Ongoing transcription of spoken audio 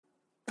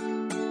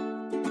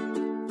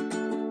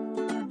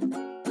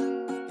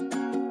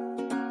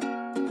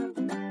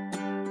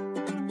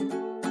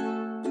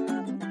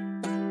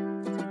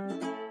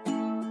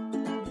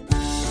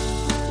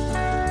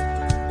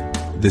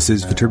This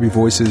is Viterbi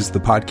Voices, the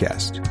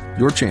podcast,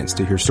 your chance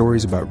to hear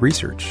stories about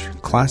research,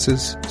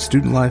 classes,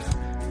 student life,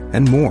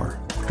 and more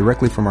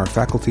directly from our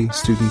faculty,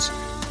 students,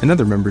 and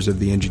other members of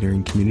the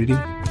engineering community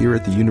here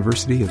at the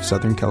University of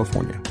Southern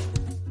California.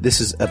 This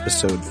is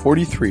episode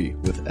 43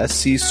 with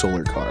SC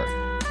Solar Car,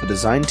 a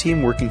design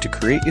team working to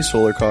create a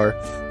solar car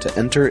to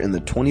enter in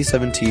the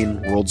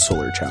 2017 World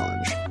Solar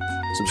Challenge.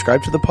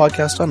 Subscribe to the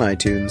podcast on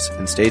iTunes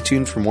and stay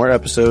tuned for more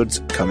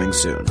episodes coming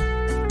soon.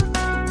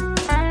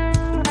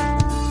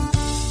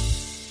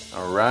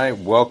 All right,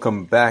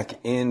 welcome back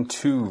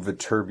into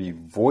Viterbi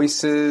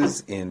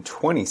Voices in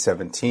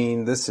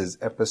 2017. This is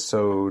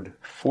episode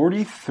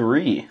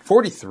 43.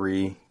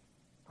 43.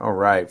 All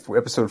right, for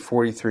episode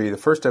 43, the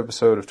first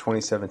episode of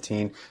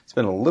 2017. It's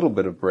been a little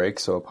bit of break,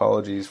 so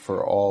apologies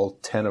for all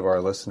 10 of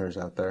our listeners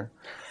out there.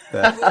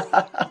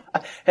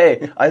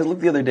 Hey, I looked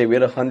the other day. We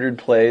had 100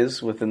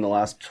 plays within the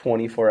last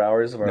 24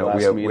 hours of our last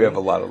meeting. We have a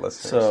lot of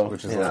listeners,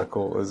 which is a lot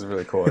cool. It was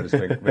really cool. I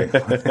just make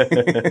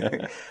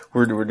fun.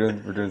 We're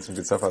doing some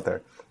good stuff out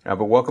there.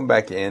 But welcome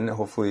back in.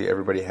 Hopefully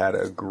everybody had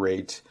a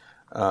great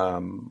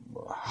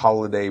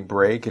holiday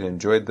break and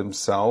enjoyed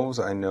themselves.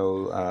 I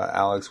know,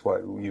 Alex,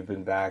 you've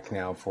been back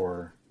now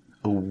for...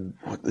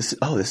 This is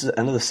the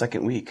end of the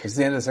second week. It's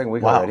the end of the second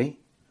week already?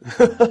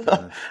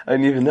 I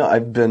didn't even know.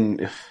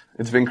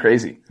 It's been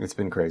crazy. It's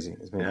been crazy.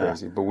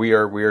 But we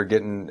are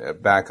getting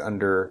back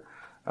under,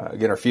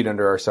 getting our feet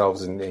under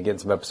ourselves and getting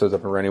some episodes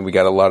up and running. We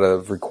got a lot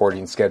of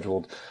recording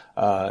scheduled.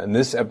 In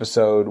this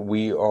episode,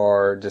 we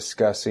are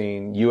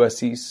discussing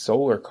USC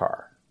Solar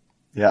Car.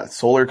 Yeah,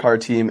 Solar Car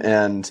team.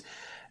 And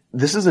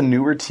this is a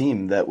newer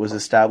team that was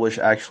established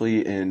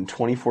actually in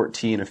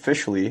 2014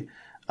 officially.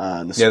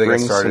 In the spring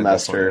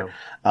semester,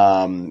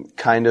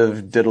 kind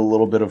of did a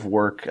little bit of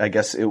work. I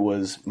guess it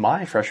was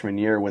my freshman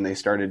year when they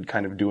started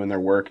kind of doing their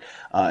work,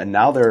 and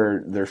now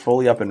they're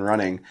fully up and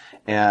running.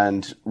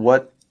 And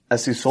what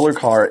SC Solar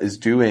Car is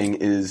doing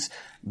is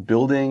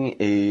building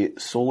a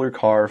solar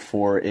car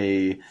for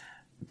a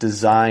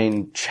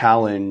design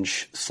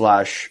challenge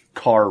 /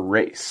 car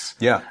race.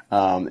 Yeah,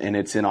 and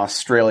it's in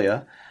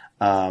Australia,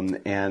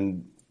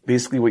 and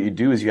basically what you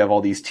do is you have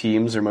all these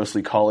teams. They're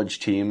mostly college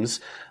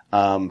teams.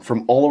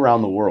 From all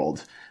around the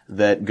world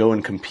that go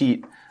and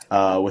compete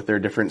with their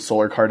different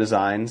solar car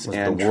designs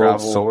and the World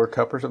Solar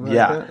Cup or something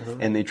like that? Yeah,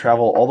 and they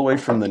travel all the way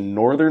from the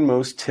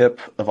northernmost tip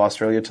of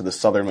Australia to the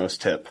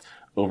southernmost tip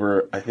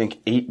over, I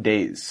think, 8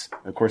 days.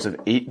 A course of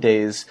 8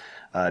 days,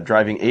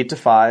 driving 8 to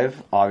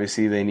 5.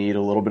 Obviously, they need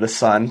a little bit of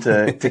sun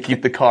to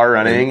keep the car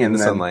running and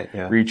then sunlight,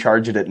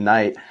 recharge it at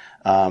night.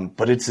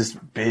 But it's this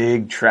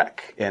big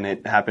trek, and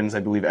it happens,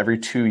 I believe, every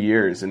 2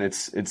 years, and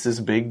it's this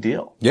big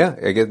deal. Yeah,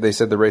 they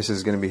said the race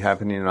is going to be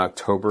happening in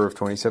October of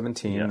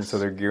 2017, yes. So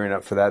they're gearing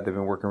up for that. They've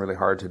been working really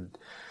hard to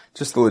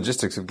just the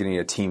logistics of getting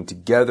a team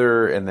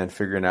together and then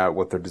figuring out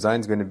what their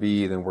design's going to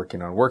be, then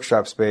working on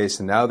workshop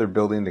space, and now they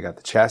got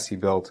the chassis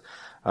built.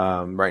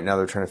 Right now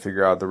they're trying to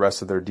figure out the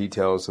rest of their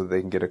details so they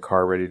can get a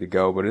car ready to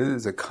go, but it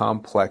is a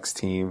complex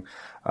team.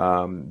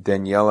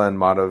 Daniela and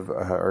Madhav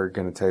are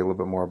going to tell you a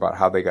little bit more about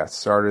how they got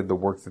started, the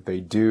work that they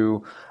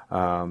do,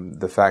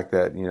 the fact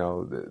that,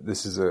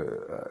 this is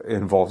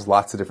involves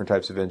lots of different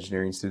types of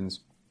engineering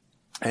students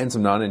and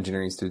some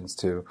non-engineering students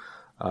to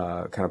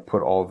kind of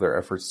put all of their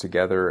efforts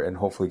together and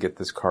hopefully get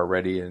this car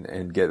ready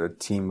and get a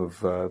team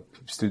of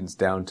students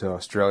down to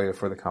Australia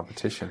for the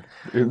competition.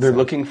 They're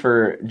looking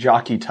for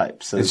jockey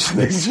types, as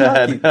they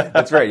said.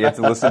 That's right. You have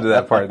to listen to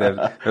that part.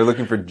 They're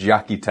looking for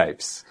jockey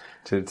types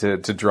to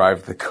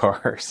drive the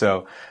car.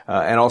 So,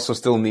 and also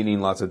still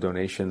needing lots of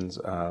donations,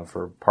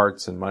 for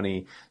parts and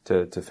money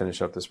to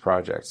finish up this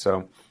project.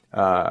 So,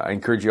 I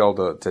encourage you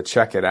all to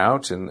check it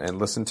out and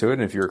listen to it.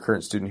 And if you're a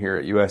current student here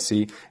at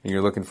USC and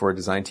you're looking for a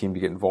design team to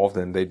get involved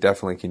in, they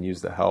definitely can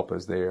use the help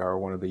as they are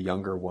one of the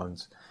younger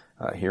ones,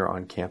 here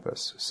on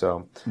campus.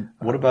 So,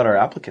 what about our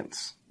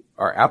applicants?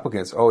 Our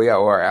applicants. Oh yeah.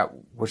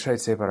 What should I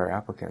say about our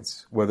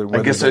applicants?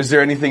 I guess, is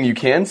there anything you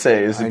can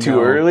say? Is it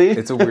too early?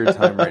 It's a weird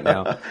time right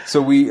now.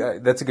 So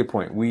that's a good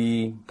point.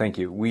 Thank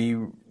you. We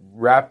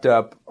wrapped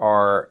up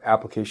our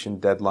application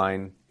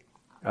deadline,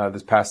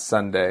 this past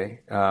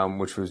Sunday,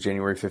 which was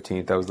January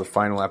 15th. That was the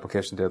final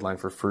application deadline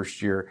for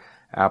first year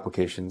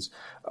applications.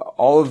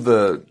 All of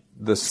the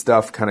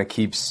stuff kind of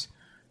keeps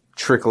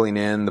trickling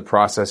in, the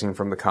processing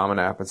from the Common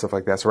App and stuff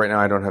like that. So right now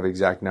I don't have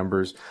exact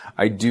numbers.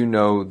 I do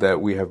know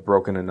that we have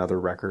broken another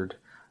record.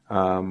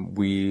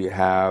 We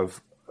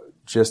have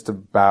just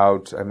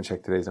about, I haven't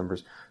checked today's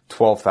numbers,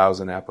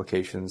 12,000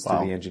 applications to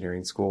the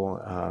engineering school.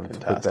 To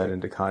put that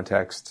into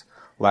context,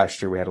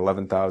 last year we had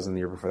 11,000. The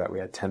year before that we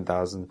had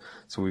 10,000.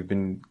 So we've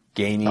been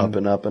gaining up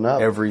and up and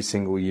up every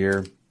single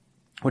year,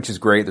 which is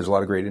great. There's a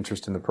lot of great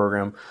interest in the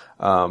program.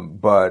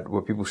 But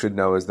what people should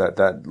know is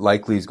that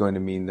likely is going to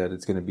mean that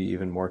it's going to be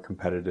even more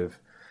competitive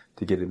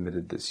to get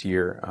admitted this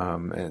year.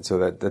 And so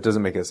that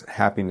doesn't make us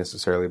happy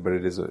necessarily, but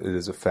it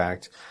is a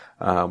fact.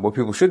 What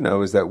people should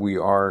know is that we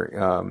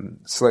are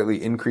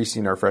slightly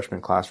increasing our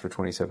freshman class for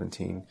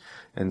 2017.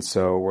 And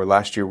so where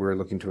last year we were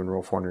looking to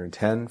enroll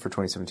 410, for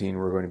 2017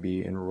 we're going to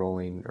be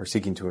enrolling or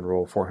seeking to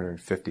enroll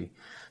 450.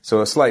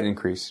 So a slight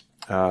increase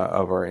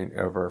of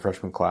our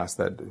freshman class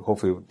that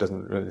hopefully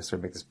doesn't really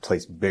necessarily make this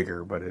place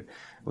bigger, but it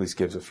at least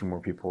gives a few more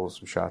people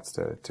some shots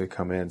to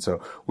come in.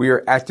 So we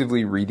are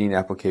actively reading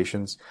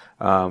applications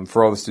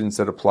for all the students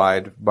that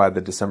applied by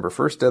the December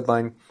 1st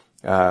deadline.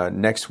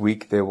 Next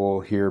week, they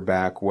will hear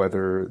back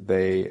whether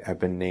they have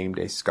been named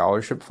a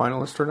scholarship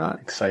finalist or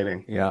not.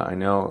 Exciting. Yeah, I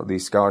know. The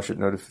scholarship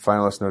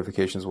finalist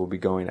notifications will be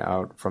going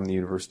out from the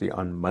university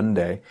on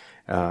Monday.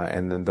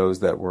 And then those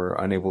that were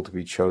unable to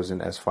be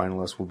chosen as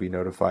finalists will be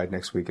notified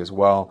next week as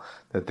well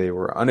that they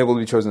were unable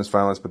to be chosen as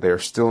finalists, but they are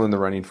still in the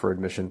running for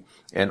admission.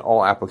 And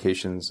all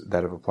applications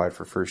that have applied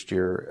for first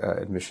year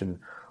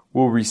admission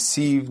will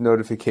receive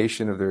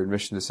notification of their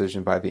admission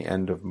decision by the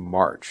end of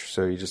March.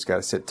 So you just got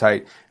to sit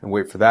tight and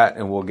wait for that,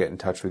 and we'll get in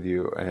touch with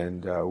you.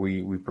 And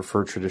we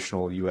prefer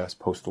traditional U.S.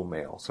 postal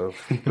mail, so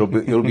it'll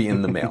be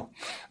in the mail.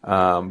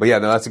 But yeah,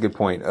 no, that's a good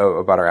point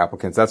about our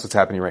applicants. That's what's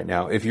happening right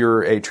now. If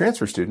you're a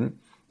transfer student,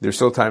 there's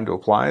still time to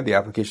apply. The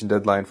application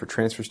deadline for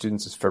transfer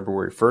students is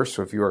February 1st.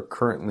 So if you are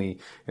currently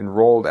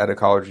enrolled at a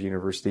college or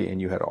university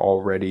and you had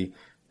already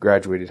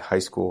graduated high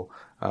school,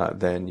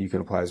 then you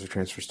can apply as a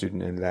transfer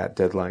student, and that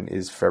deadline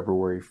is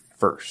February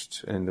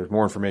 1st. And there's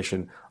more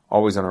information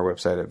always on our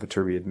website at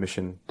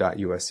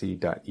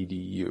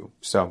viterbiadmission.usc.edu.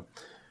 So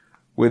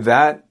with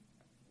that,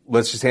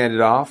 let's just hand it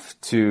off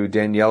to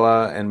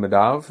Daniela and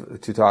Madav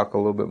to talk a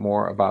little bit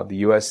more about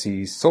the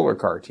USC Solar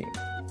Car team.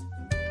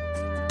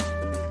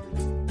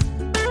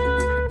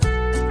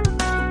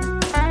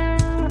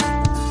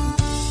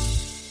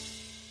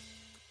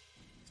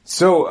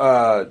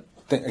 So,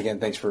 again,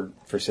 thanks for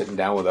sitting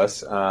down with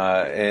us.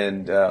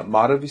 And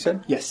Madhav, you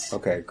said? Yes.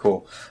 Okay,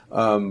 cool.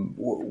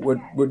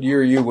 What year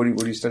are you? What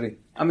do you study?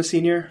 I'm a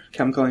senior,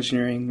 chemical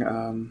engineering,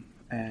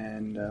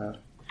 and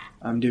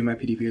I'm doing my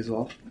PDP as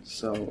well.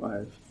 So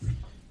I've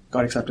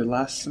got accepted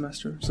last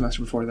semester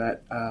before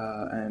that,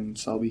 and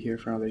so I'll be here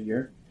for another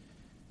year.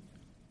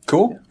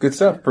 Cool. Yeah. Good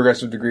stuff.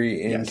 Progressive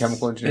degree in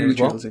chemical engineering as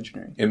well? In materials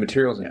engineering. In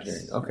materials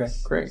engineering. Okay,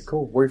 great.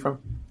 Cool. Where are you from?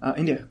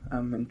 India.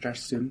 I'm an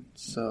international student,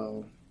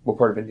 so... What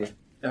part of India?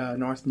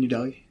 North New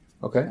Delhi.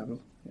 Okay.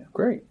 Yeah.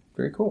 Great.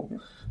 Very cool. Yeah.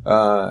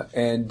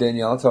 And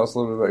Daniela, tell us a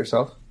little bit about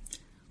yourself.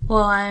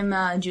 Well, I'm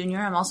a junior.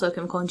 I'm also a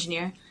chemical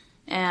engineer.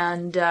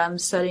 And I'm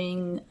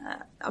studying,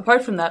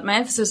 apart from that, my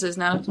emphasis is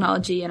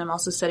nanotechnology, and I'm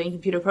also studying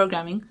computer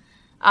programming.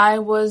 I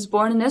was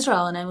born in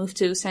Israel, and I moved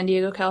to San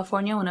Diego,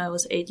 California when I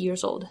was 8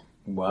 years old.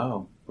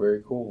 Wow.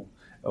 Very cool.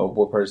 Oh,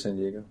 what part of San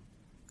Diego?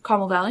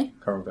 Carmel Valley.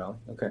 Carmel Valley.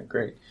 Okay,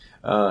 great.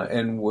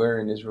 And where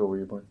in Israel were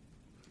you born?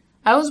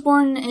 I was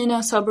born in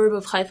a suburb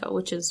of Haifa,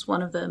 which is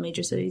one of the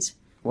major cities.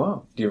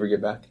 Wow. Do you ever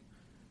get back?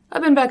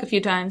 I've been back a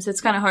few times. It's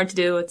kind of hard to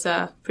do. It's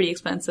pretty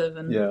expensive.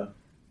 And yeah.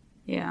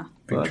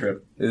 Big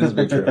trip. It is a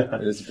big trip.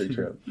 It is a big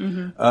trip.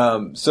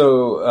 Mm-hmm.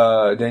 So,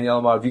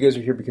 Daniela, Maud, you guys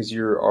are here because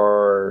you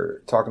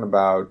are talking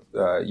about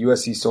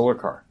USC Solar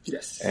Car.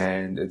 Yes.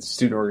 And it's a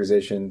student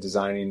organization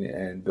designing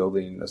and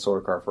building a solar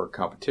car for a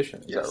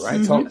competition. Is that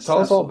right? Mm-hmm. Tell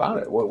us all about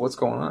it. What's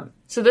going on?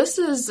 So this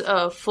is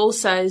a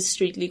full-size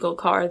street-legal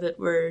car that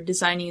we're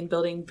designing and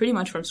building pretty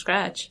much from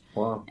scratch.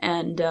 Wow.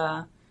 And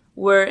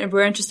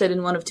we're interested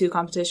in one of two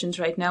competitions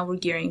right now. We're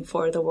gearing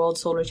for the World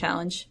Solar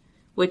Challenge,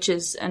 which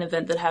is an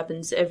event that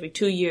happens every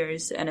 2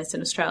 years, and it's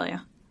in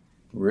Australia.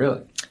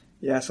 Really?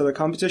 Yeah, so the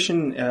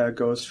competition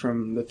goes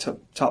from the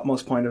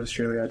topmost point of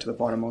Australia to the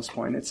bottommost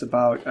point. It's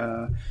about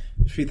a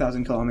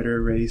 3,000-kilometer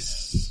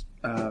race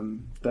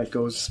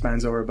that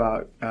spans over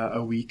about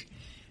a week.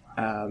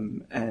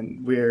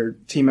 And we're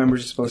team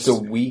members are supposed to... It's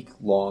a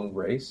week-long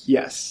race?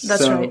 Yes.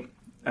 That's right.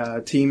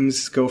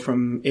 Teams go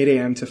from 8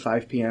 a.m. to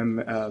 5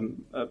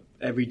 p.m.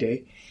 Every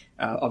day,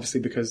 obviously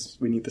because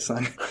we need the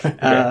sun.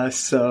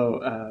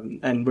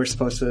 And we're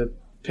supposed to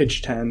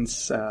pitch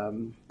tents.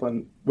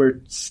 When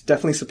we're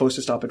definitely supposed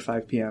to stop at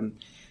 5 p.m.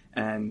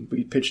 and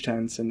we pitch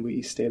tents and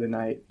we stay the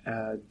night,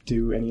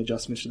 do any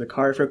adjustments to the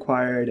car if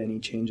required, any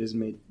changes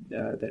made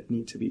that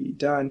need to be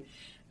done,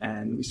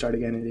 and we start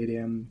again at 8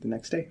 a.m. the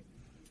next day.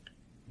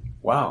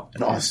 Wow.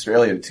 In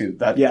Australia, too.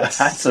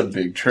 That's a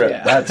big trip.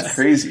 Yeah. That's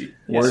crazy.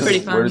 It's pretty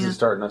fun, where does it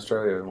start in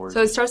Australia?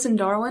 So it starts in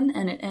Darwin,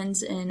 and it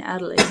ends in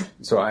Adelaide.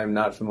 So I'm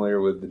not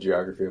familiar with the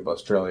geography of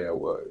Australia.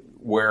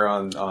 Where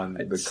on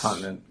the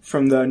continent?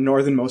 From the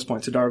northernmost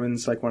point. So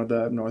Darwin's like one of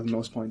the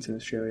northernmost points in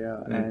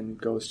Australia, and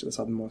goes to the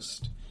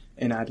southernmost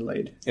in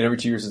Adelaide. And every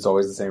 2 years, it's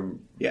always the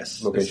same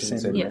location?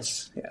 Same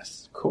yes.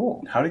 Yes.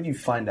 Cool. How did you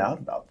find out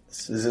about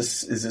this?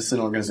 Is this an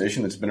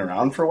organization that's been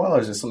around for a while,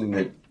 or is this something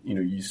that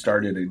you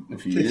started a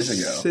few years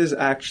ago? This is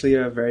actually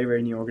a very,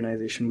 very new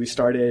organization. We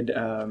started,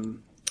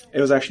 it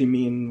was actually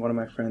me and one of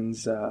my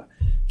friends,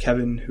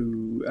 Kevin,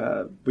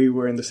 who we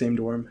were in the same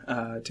dorm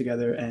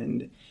together,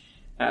 and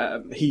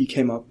he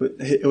came up with,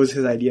 it was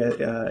his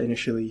idea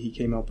initially, he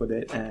came up with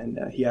it, and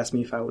he asked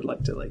me if I would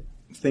like to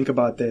think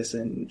about this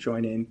and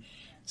join in.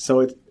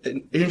 So it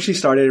initially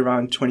started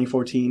around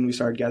 2014. We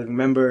started gathering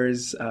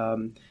members,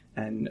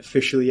 and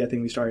officially I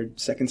think we started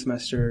second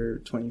semester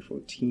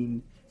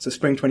 2014. So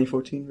spring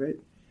 2014, right?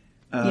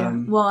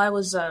 Well, I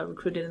was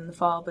recruited in the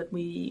fall, but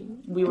we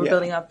were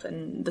building up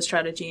and the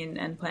strategy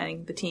and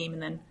planning the team,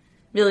 and then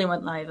really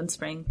went live in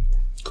spring.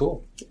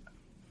 Cool.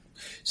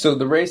 So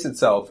the race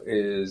itself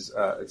is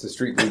it's a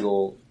street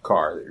legal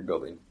car that you're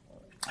building.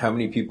 How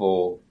many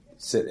people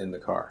sit in the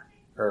car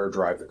or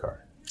drive the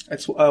car?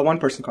 It's a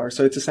one-person car,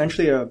 so it's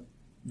essentially a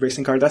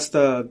racing car. That's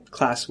the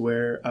class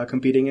we're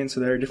competing in. So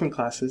there are different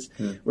classes.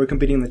 We're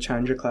competing in the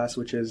Challenger class,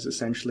 which is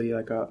essentially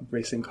like a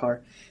racing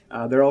car.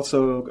 There are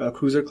also a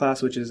cruiser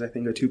class, which is, I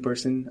think, a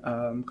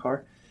two-person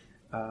car.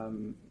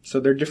 So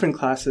there are different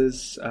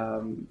classes.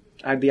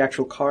 The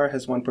actual car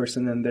has one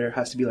person, and there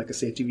has to be like a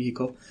safety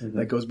vehicle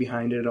that goes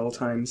behind it at all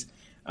times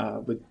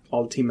with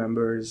all team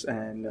members.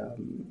 And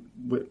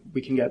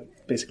we can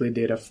get basically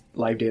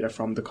live data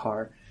from the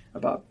car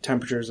about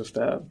temperatures of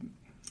the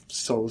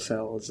solar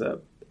cells,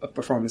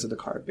 performance of the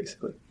car,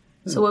 basically.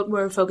 So what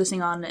we're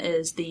focusing on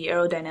is the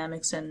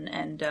aerodynamics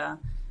and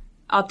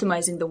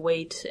optimizing the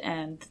weight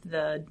and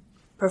the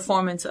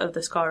performance of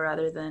this car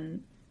rather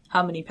than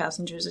how many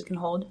passengers it can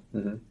hold.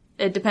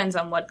 It depends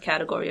on what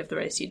category of the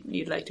race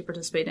you'd like to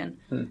participate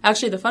in.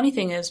 Actually, the funny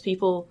thing is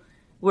people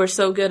were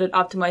so good at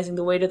optimizing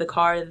the weight of the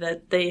car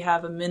that they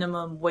have a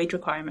minimum weight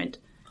requirement.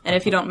 And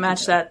if you don't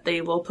match that,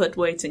 they will put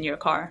weights in your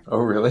car. Oh,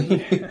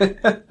 really?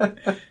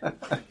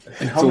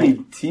 And how many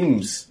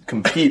teams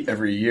compete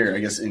every year, I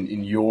guess,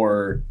 in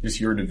your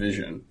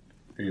division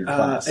or your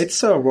class?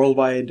 It's a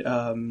worldwide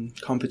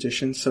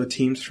competition, so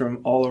teams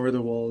from all over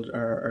the world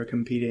are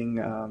competing.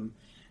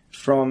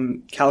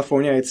 From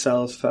California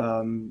itself,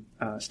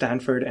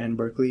 Stanford and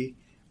Berkeley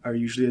are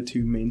usually the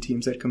two main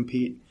teams that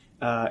compete.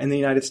 In the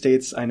United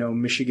States, I know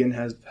Michigan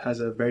has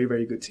a very,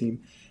 very good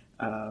team.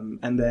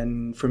 And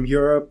then from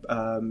Europe,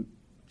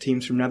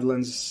 teams from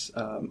Netherlands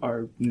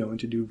are known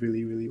to do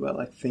really, really well.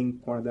 I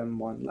think one of them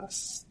won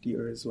last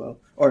year as well,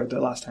 or the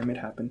last time it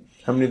happened.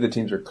 How many of the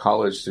teams are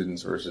college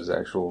students versus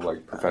actual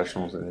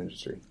professionals in the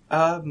industry?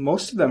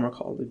 Most of them are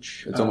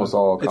college. It's almost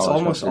all college. It's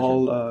almost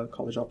all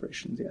college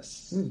operations.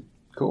 Yes.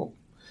 Cool.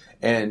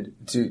 And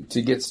to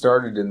get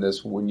started in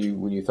this, when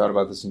you thought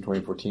about this in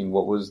 2014,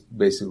 what were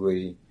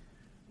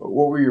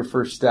your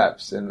first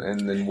steps, and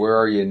then where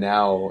are you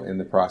now in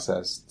the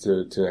process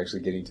to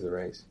actually getting to the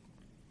race?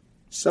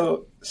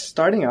 So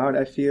starting out,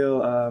 I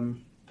feel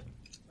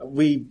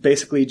we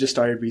basically just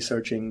started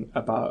researching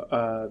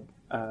about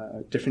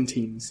different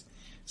teams.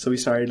 So we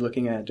started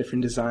looking at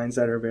different designs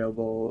that are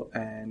available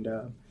and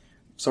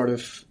sort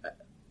of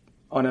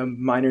on a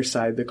minor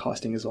side, the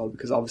costing as well,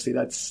 because obviously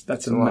that's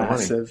a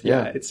massive,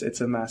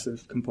 it's a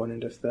massive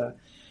component of the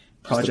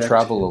project. Just the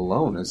travel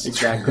alone is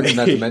exactly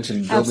not to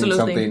mention building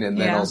something and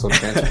then also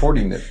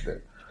transporting it.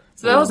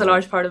 So that was a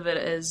large part of it.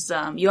 Is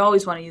you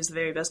always want to use the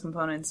very best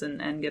components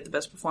and get the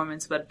best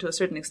performance, but to a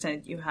certain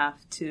extent, you have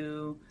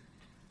to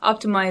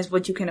optimize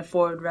what you can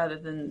afford rather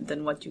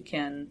than what you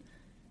can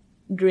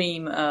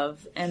dream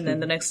of. And then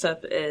the next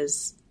step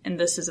is, and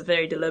this is a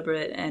very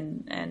deliberate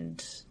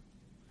and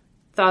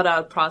thought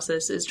out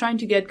process, is trying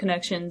to get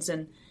connections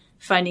and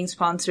finding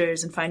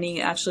sponsors and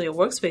finding actually a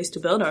workspace to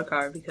build our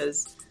car,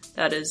 because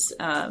that is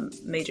a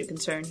major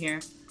concern here.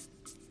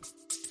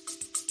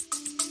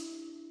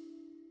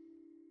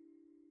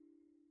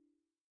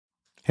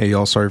 Hey,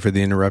 y'all, sorry for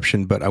the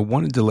interruption, but I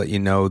wanted to let you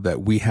know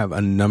that we have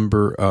a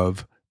number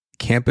of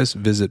campus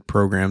visit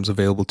programs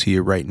available to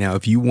you right now.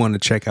 If you want to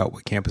check out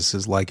what campus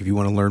is like, if you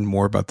want to learn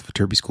more about the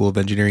Viterbi School of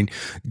Engineering,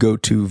 go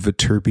to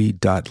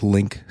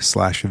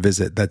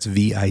viterbi.link/visit. That's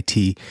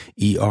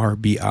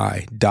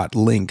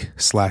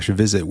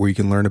VITERBI.link/visit, where you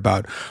can learn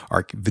about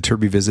our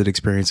Viterbi visit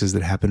experiences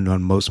that happen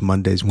on most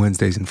Mondays,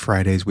 Wednesdays, and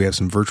Fridays. We have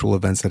some virtual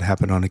events that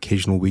happen on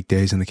occasional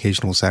weekdays and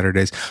occasional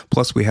Saturdays.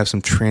 Plus, we have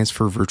some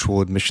transfer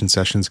virtual admission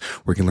sessions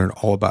where you can learn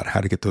all about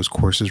how to get those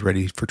courses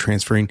ready for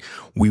transferring.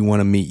 We want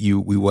to meet you.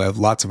 We will have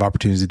lots of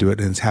opportunities to do it,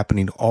 and it's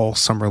happening all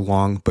summer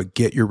long, but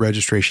get your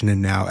registration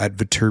in now at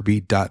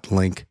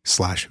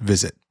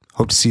viterbi.link/visit.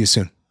 Hope to see you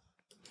soon.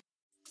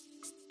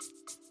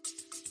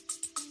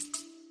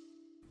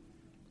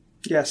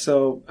 Yeah,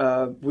 so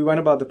we went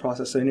about the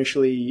process. So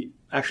initially,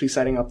 actually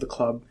setting up the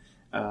club,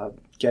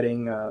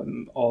 getting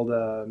all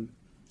the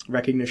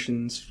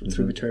recognitions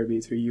through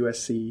Viterbi, through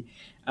USC,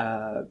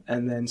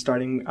 and then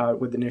starting out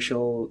with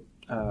initial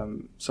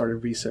sort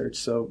of research.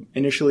 So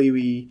initially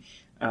we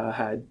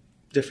had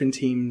different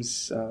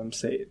teams,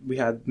 say we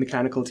had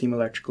mechanical team,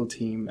 electrical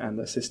team, and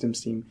the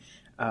systems team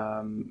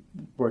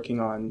working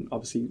on,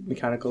 obviously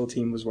mechanical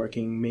team was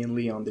working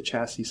mainly on the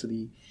chassis, so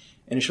the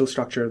initial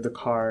structure of the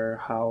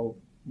car,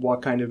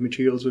 what kind of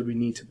materials would we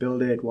need to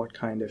build it, what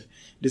kind of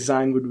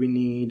design would we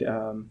need,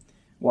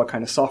 what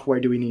kind of software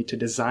do we need to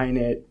design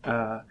it.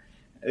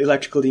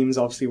 Electrical team is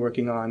obviously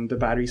working on the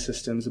battery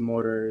systems, the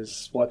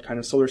motors, what kind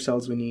of solar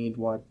cells we need,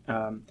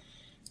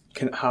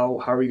 how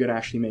are we going to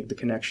actually make the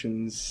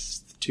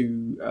connections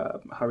to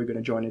how are we going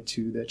to join it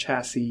to the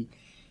chassis.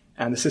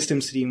 And the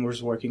systems team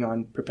was working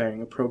on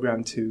preparing a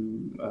program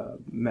to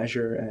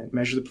measure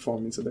the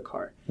performance of the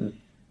car.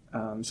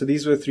 So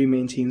these were the three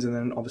main teams, and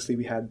then obviously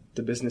we had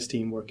the business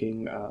team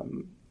working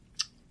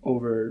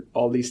over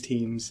all these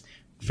teams,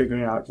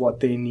 figuring out what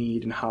they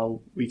need and how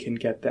we can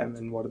get them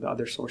and what are the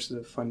other sources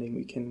of funding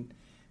we can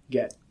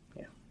get.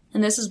 Yeah.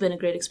 And this has been a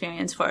great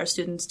experience for our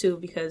students too,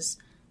 because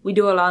we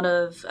do a lot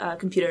of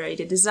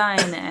computer-aided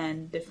design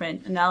and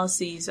different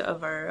analyses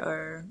of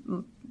our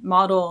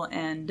model.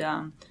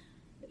 And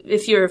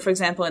if you're, for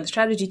example, in the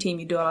strategy team,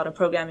 you do a lot of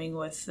programming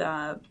with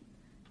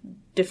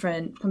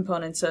different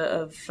components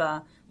of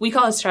we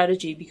call it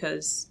strategy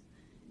because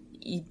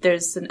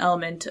there's an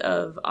element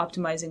of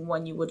optimizing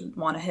when you would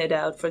want to head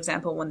out, for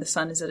example, when the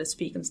sun is at its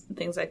peak and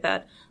things like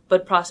that.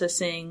 But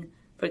processing,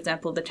 for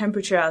example, the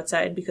temperature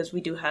outside, because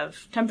we do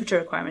have temperature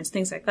requirements,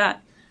 things like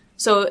that.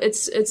 So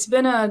it's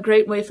been a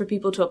great way for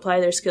people to apply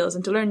their skills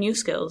and to learn new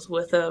skills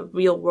with a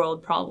real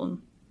world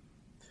problem.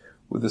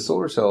 With the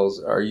solar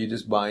cells, are you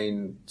just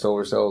buying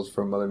solar cells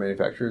from other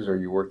manufacturers, or are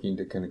you working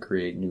to kind of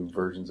create new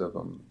versions of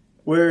them?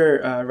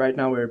 We're right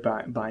now we're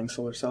buying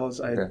solar cells.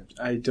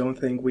 I don't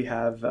think we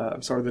have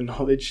sort of the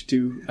knowledge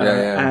to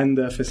and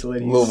the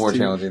facilities. A little more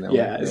challenging that way.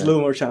 Yeah, it's a little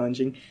more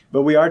challenging.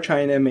 But we are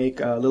trying to make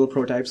little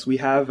prototypes. We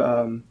have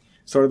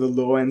sort of the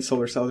low end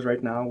solar cells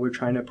right now. We're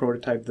trying to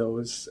prototype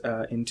those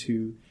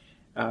into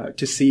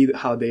to see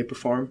how they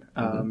perform.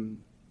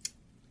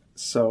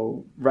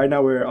 So right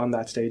now we're on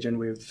that stage, and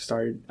we've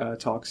started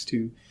talks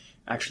to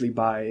actually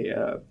buy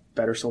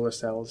better solar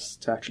cells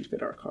to actually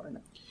fit our car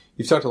now.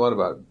 You've talked a lot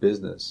about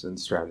business and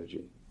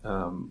strategy.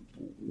 And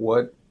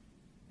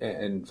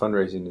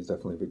fundraising is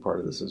definitely a big part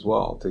of this as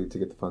well, to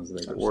get the funds to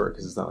make it work,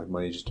 because it's not like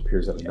money just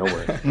appears out of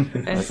nowhere.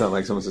 It's not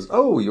like someone says,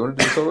 oh, you want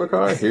to do a solar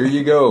car? Here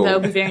you go. That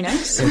would be very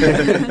nice.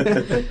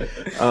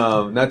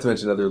 Not to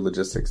mention other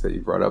logistics that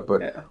you brought up,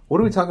 but what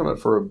are we talking about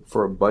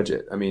for a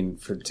budget? I mean,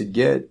 to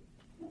get,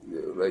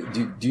 like,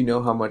 do you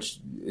know how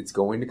much it's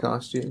going to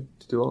cost you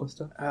to do all this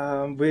stuff?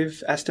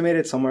 We've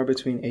estimated somewhere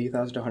between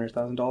 $80,000 to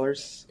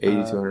 $100,000. $80,000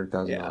 to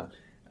 $100,000. Yeah.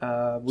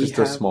 Just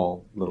a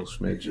small little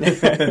smidge.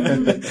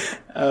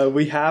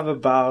 We have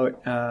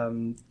about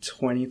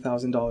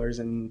 $20,000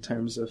 in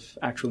terms of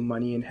actual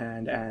money in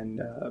hand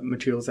and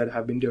materials that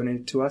have been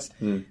donated to us.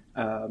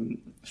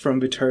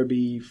 From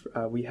Viterbi,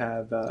 we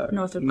have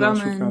Northrop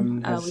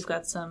Grumman. We've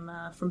got some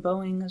from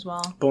Boeing as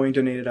well. Boeing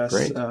donated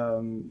us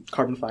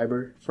carbon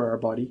fiber for our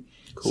body.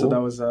 Cool. So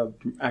that was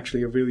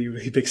actually a really,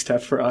 really big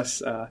step for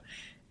us.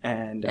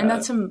 And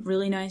that's a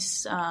really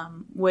nice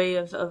way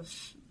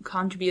of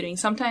contributing.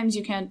 Sometimes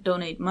you can't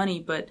donate money,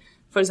 but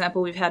for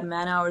example, we've had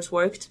man hours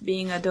worked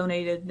being a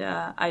donated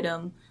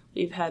item.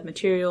 We've had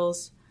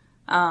materials.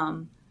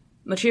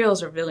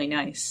 Materials are really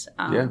nice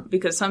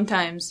because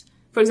sometimes,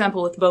 for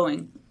example, with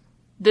Boeing,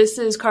 this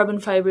is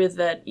carbon fiber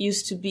that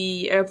used to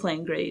be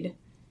airplane grade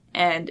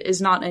and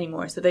is not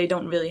anymore, so they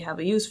don't really have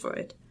a use for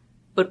it.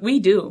 But we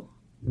do,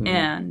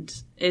 and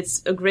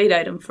it's a great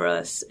item for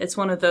us. It's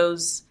one of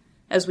those,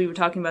 as we were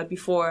talking about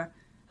before,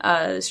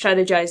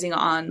 strategizing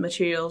on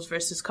materials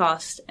versus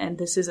cost, and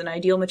this is an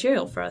ideal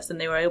material for us, and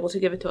they were able to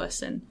give it to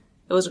us, and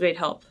it was a great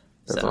help.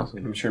 That's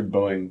awesome. I'm sure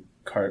Boeing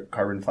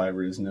carbon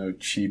fiber is no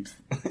cheap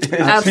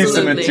piece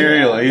of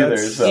material either.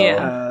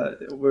 So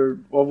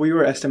we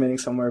were estimating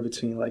somewhere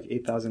between like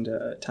 $8,000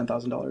 to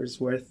 $10,000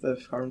 worth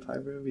of carbon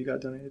fiber we got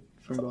donated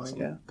from Boeing.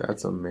 Yeah,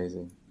 that's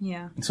amazing.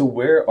 Yeah. So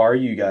where are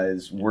you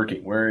guys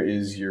working? Where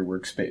is your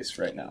workspace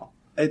right now?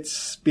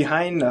 It's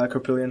behind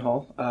Carpillion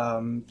Hall.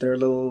 There are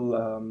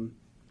little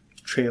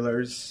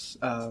trailers.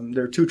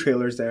 There are two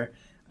trailers there.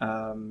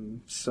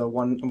 So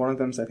one of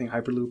them is, I think,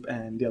 Hyperloop,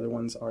 and the other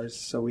one's ours.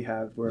 So we're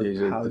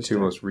housed the two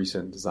most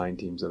recent design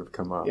teams that have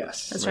come up.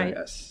 Yes, that's right.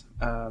 Yes.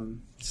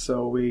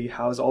 So we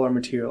house all our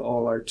material,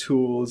 all our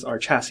tools. Our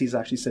chassis is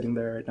actually sitting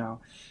there right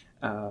now,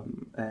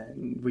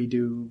 and we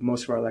do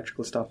most of our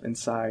electrical stuff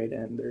inside.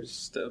 And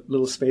there's the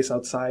little space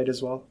outside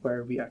as well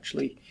where we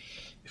actually,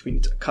 if we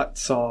need to cut,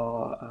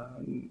 saw,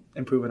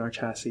 improve on our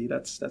chassis,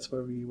 that's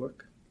where we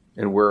work.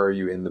 And where are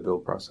you in the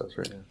build process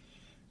right now?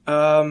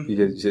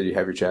 You said you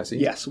have your chassis?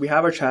 Yes, we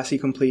have our chassis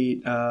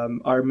complete.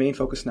 Our main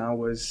focus now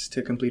was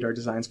to complete our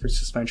designs for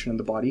suspension and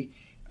the body,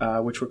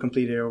 which were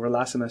completed over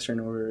last semester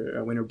and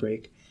over winter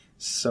break.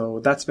 So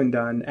that's been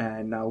done,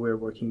 and now we're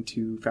working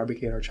to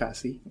fabricate our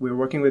chassis. We're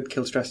working with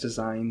Kill Stress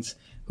Designs,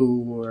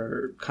 who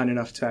were kind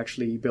enough to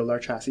actually build our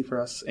chassis for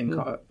us.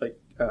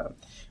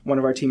 One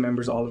of our team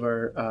members,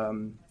 Oliver,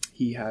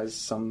 he has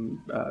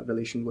some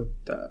relation with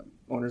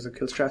owners of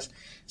Kill Stress,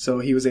 so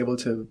he was able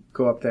to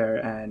go up there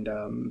and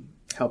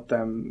help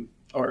them,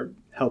 or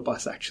help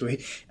us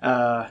actually,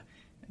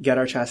 get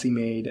our chassis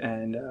made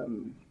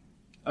and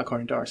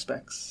according to our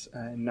specs.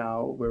 And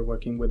now we're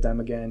working with them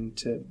again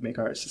to make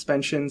our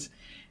suspensions,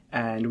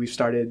 and we've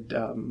started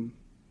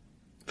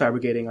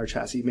fabricating our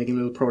chassis, making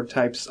little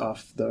prototypes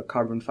of the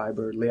carbon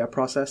fiber layup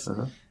process,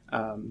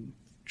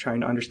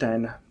 trying to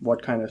understand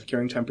what kind of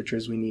curing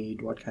temperatures we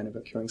need, what kind of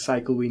a curing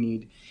cycle we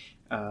need.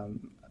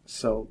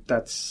 So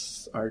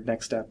that's our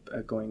next step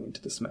going into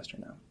the semester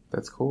now.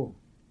 That's cool.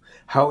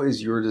 How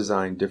is your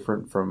design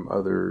different from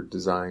other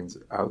designs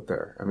out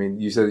there? I mean,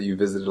 you said that you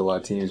visited a lot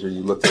of teams or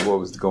you looked at what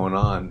was going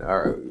on.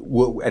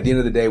 At the end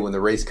of the day, when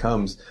the race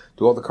comes,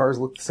 do all the cars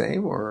look the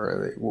same,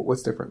 or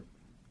what's different?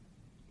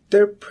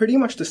 They're pretty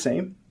much the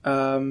same.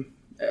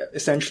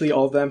 Essentially,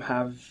 all of them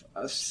have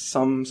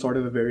some sort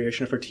of a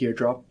variation of a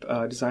teardrop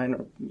design,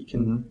 or you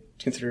can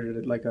consider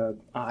it like a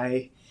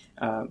eye,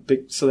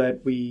 so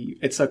that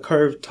it's a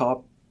curved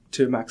top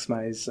to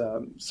maximize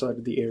sort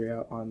of the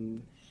area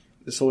on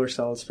the solar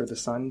cells for the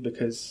sun,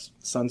 because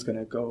the sun's going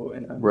to go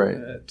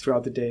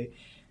throughout the day.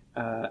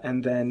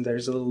 And then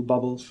there's a little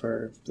bubble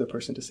for the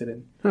person to sit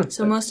in.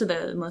 So most of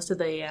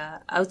the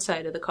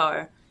outside of the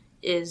car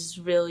is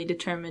really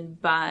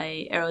determined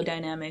by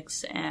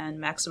aerodynamics and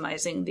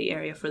maximizing the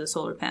area for the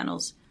solar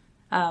panels.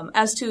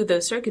 As to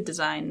the circuit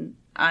design,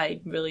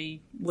 I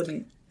really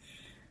wouldn't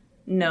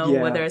know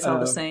whether it's all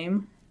the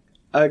same.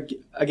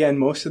 Again,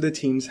 most of the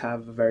teams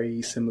have a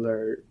very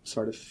similar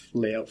sort of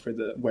layout for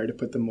where to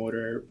put the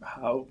motor,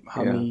 how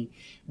many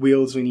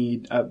wheels we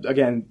need.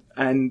 Again,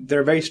 and there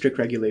are very strict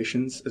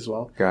regulations as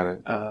well. Got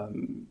it.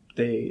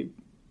 They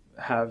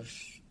have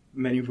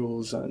many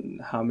rules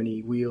on how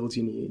many wheels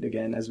you need.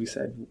 Again, as we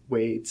said,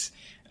 weights,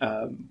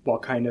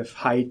 what kind of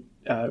height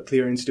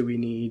clearance do we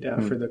need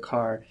for the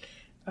car.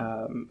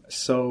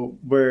 So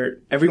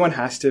everyone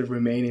has to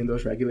remain in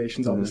those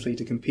regulations, obviously,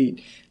 to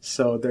compete.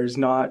 So there's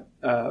not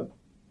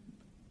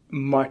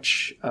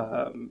much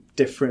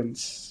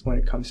difference when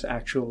it comes to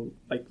actual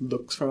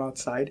looks from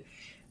outside,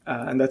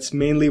 and that's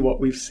mainly what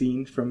we've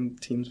seen from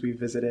teams we've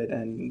visited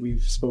and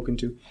we've spoken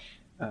to.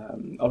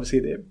 Obviously,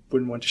 they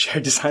wouldn't want to share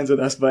designs with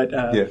us, but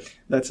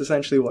that's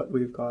essentially what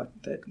we've got.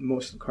 That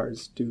most of the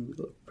cars do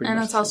look pretty. And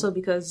much that's also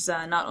because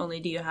not only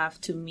do you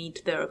have to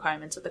meet the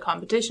requirements of the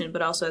competition,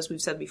 but also, as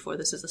we've said before,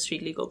 this is a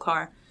street legal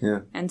car. Yeah.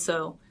 And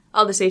so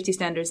all the safety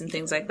standards and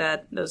things like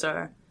that, those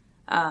are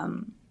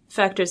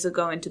factors that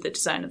go into the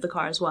design of the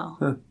car as well.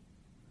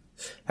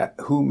 Huh.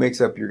 Who makes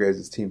up your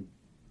guys' team?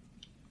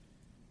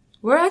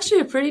 We're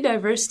actually a pretty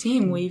diverse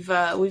team. We've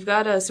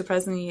got a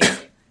surprisingly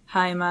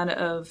high amount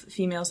of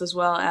females, as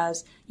well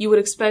as you would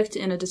expect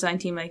in a design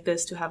team like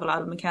this to have a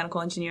lot of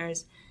mechanical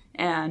engineers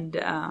and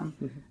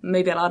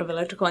maybe a lot of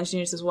electrical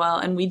engineers as well.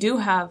 And we do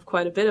have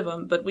quite a bit of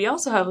them, but we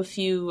also have a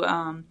few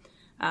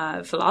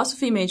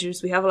philosophy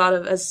majors. We have a lot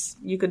of, as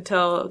you could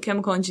tell,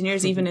 chemical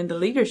engineers even in the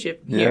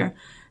leadership here.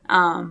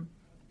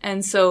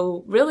 And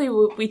so really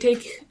we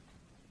take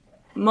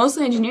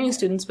mostly engineering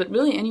students, but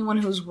really anyone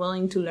who's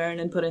willing to learn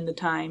and put in the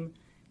time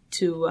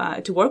to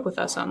work with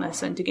us on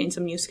this and to gain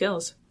some new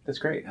skills. That's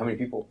great. How many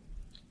people?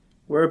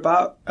 We're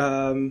about,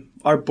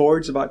 our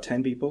board's about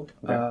 10 people,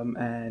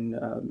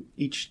 and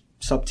each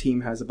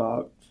sub-team has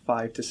about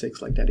 5 to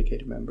 6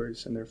 dedicated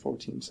members, and there are 4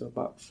 teams, so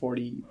about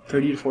 30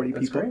 to 40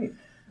 That's people. Great.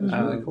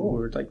 That's really cool.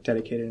 We're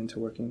dedicated into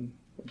working.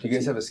 Do you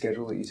guys have a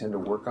schedule that you tend to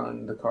work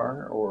on the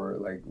car, or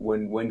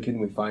when can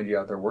we find you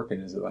out there working?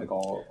 Is it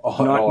all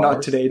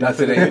not today,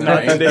 definitely.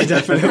 Not today,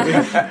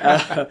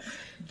 definitely.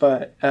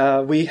 But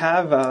we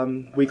have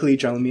weekly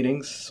general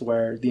meetings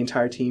where the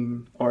entire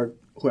team or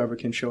whoever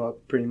can show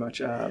up, pretty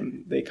much,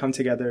 they come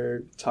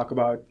together, talk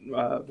about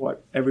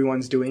what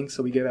everyone's doing.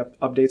 So we give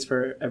updates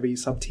for every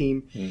sub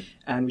team,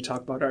 and we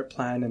talk about our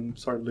plan and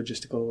sort of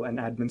logistical and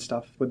admin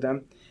stuff with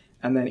them.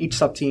 And then each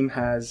sub team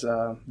has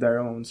their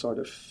own sort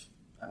of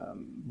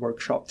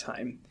workshop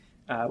time,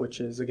 which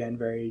is again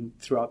varied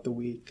throughout the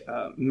week.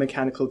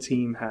 Mechanical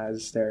team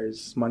has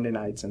theirs Monday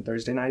nights and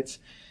Thursday nights,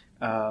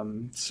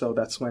 so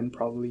that's when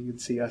probably you'd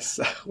see us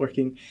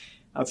working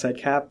outside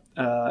CAP.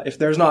 If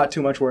there's not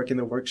too much work in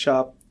the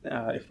workshop,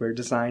 if we're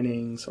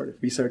designing, sort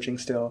of researching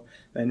still,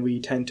 then we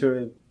tend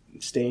to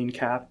stay in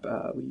CAP.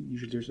 We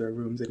usually reserve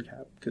rooms in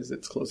CAP because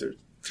it's closer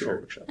to our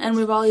workshop. And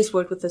we've always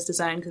worked with this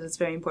design because it's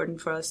very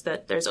important for us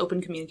that there's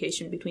open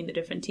communication between the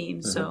different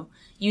teams. So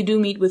you do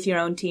meet with your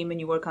own team and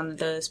you work on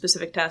the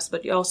specific tasks,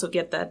 but you also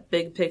get that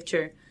big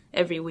picture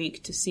every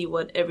week to see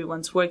what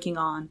everyone's working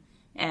on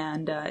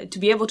and to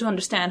be able to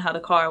understand how the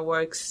car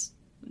works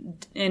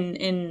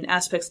in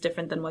aspects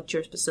different than what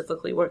you're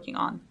specifically working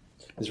on.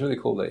 It's really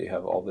cool that you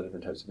have all the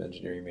different types of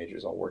engineering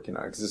majors all working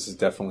on it, because this is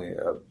definitely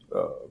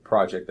a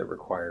project that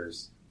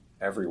requires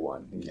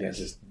everyone. You can't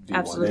just do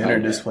one. The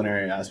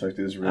interdisciplinary aspect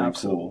is really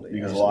cool,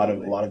 because a lot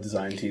of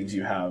design teams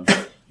you have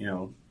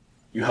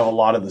a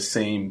lot of the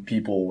same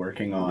people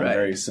working on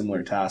very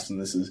similar tasks,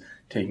 and this is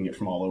taking it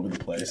from all over the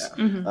place.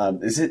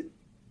 Is it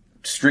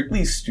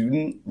strictly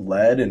student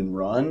led and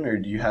run, or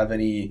do you have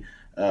any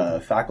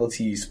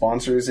faculty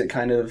sponsors that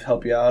kind of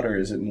help you out, or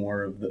is it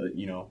more of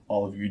the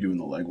all of you doing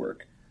the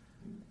legwork?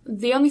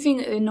 The only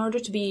thing, in order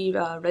to be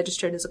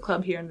registered as a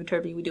club here in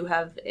Viterbi, we do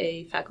have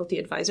a faculty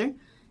advisor,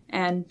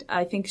 and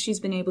I think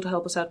she's been able to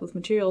help us out with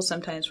materials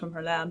sometimes from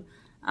her lab.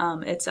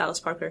 It's Alice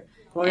Parker.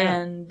 Oh,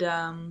 yeah. And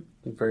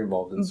very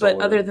involved in solar.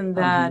 But other than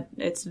that,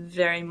 it's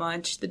very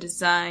much the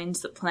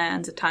designs, the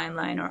plans, the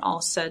timeline are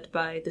all set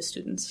by the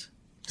students.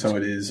 So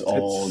it is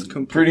all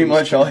pretty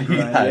much all you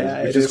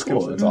guys, which is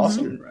cool. It's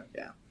awesome. Right.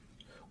 Yeah.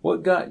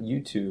 What got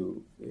you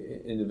two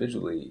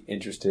individually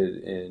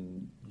interested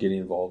in getting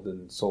involved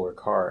in solar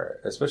car,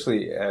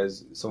 especially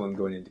as someone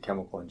going into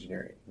chemical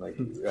engineering?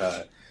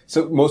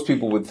 So most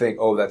people would think,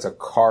 oh, that's a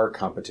car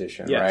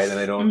competition, right? And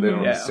they don't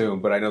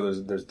assume. But I know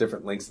there's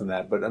different links than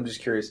that. But I'm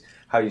just curious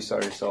how you saw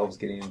yourselves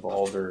getting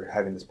involved or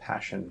having this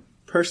passion.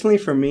 Personally,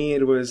 for me,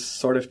 it was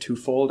sort of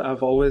twofold.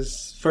 I've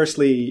always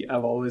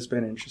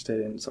been interested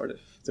in sort of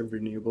the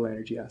renewable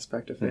energy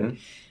aspect of it.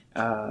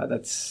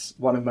 That's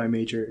one of my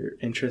major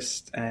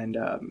interests, and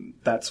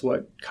that's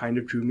what kind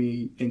of drew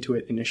me into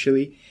it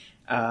initially.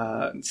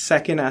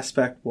 Second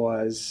aspect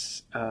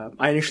was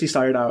I initially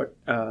started out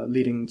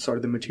leading sort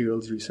of the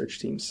materials research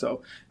team.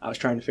 So I was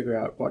trying to figure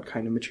out what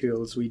kind of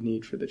materials we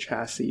need for the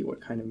chassis,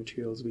 what kind of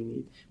materials we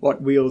need,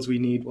 what wheels we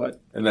need,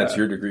 And that's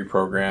your degree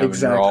program,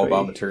 exactly. And you're all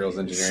about materials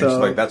engineering. So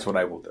like, that's what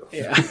I will do.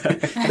 Yeah,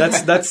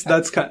 that's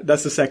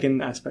the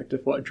second aspect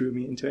of what drew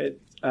me into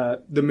it.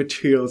 The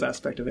materials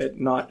aspect of it,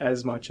 not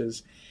as much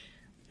as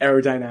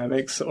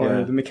aerodynamics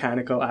or the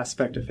mechanical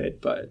aspect of it,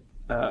 but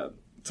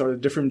sort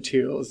of different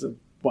materials,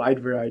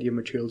 wide variety of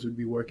materials we'd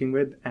be working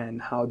with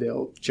and how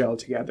they'll gel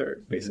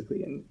together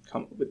basically and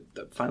come up with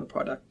the final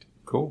product.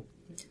 Cool.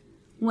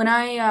 When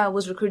I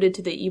was recruited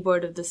to the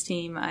e-board of this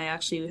team,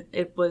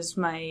 it was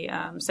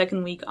my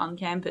second week on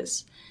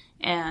campus,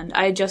 and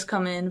I had just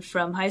come in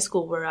from high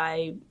school where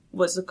I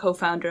was a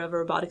co-founder of a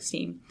robotics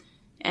team,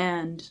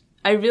 and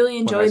I really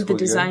enjoyed the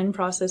design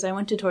process. I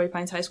went to Torrey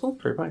Pines High School.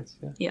 Torrey Pines,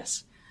 yeah.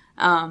 Yes.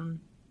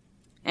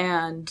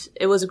 And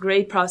it was a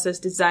great process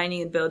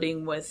designing and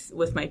building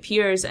with my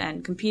peers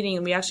and competing.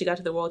 And we actually got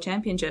to the World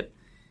Championship.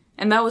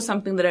 And that was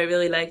something that I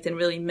really liked and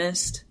really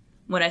missed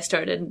when I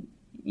started,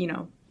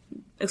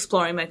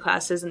 exploring my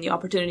classes and the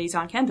opportunities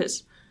on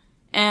campus.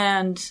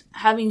 And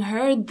having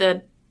heard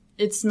that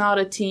it's not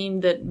a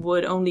team that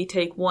would only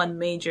take one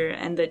major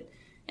and that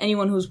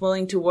anyone who's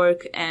willing to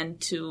work and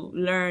to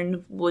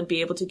learn would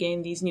be able to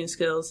gain these new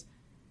skills,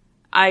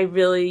 I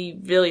really,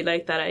 really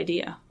like that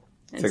idea.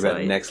 It's like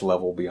that next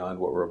level beyond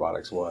what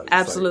robotics was.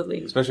 Absolutely.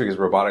 Like, especially because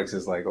robotics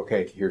is like,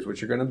 okay, here's what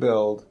you're going to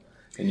build,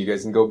 and you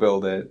guys can go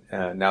build it.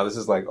 Now this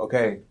is like,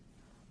 okay.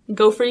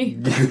 Go free.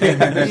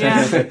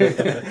 Yeah.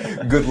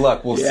 Good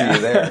luck. We'll see you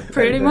there.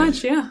 Pretty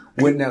much, yeah.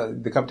 Now,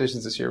 the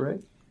competition's this year,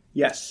 right?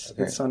 Yes.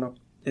 Okay.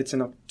 It's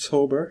in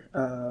October.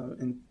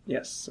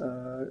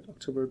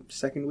 October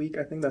 2nd week,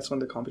 I think. That's when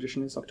the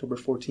competition is, October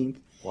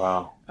 14th.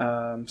 Wow.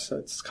 So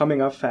it's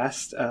coming up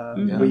fast.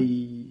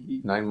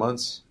 9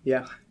 months.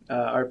 Yeah.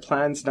 Our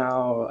plans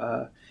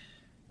now,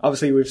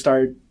 obviously we've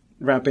started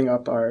ramping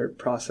up our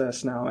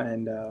process now,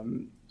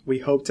 and we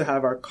hope to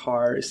have our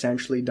car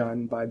essentially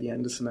done by the end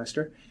of the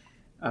semester.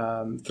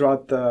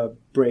 Throughout the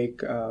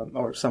break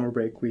or summer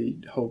break, we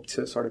hope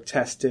to sort of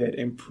test it,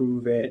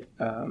 improve it.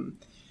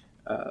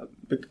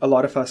 A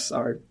lot of us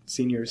are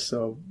seniors,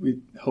 so we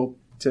hope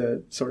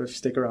to sort of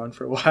stick around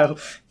for a while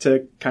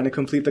to kind of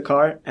complete the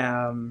car.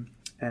 And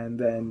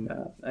then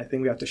I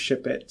think we have to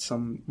ship it.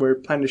 We're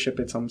planning to ship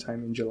it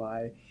sometime in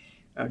July,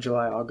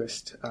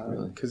 August,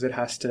 because it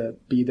has to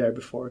be there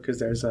before, because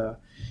there's a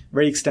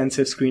very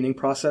extensive screening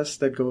process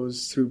that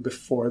goes through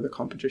before the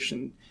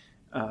competition.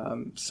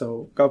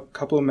 So a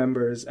couple of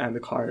members and the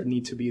car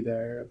need to be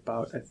there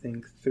about, I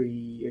think,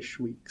 3-ish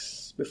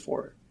weeks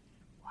before.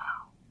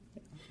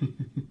 Wow.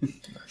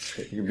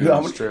 You'll be in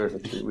Australia for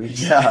 3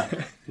 weeks. Yeah,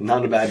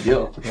 not a bad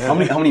deal. Yeah.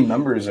 How many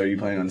members are you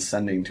planning on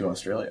sending to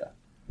Australia?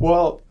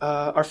 Well,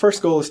 our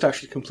first goal is to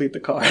actually complete the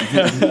car.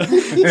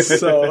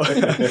 So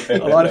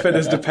a lot of it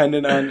is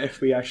dependent on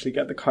if we actually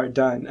get the car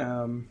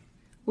done.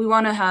 We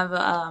want to have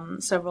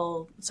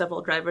several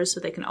drivers so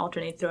they can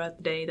alternate throughout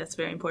the day. That's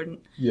very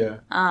important. Yeah.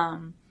 I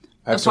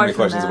have so many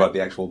questions about the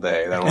actual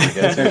day that I want to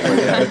get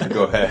to.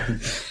 Go ahead.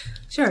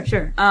 Sure.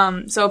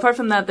 So apart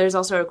from that, there's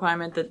also a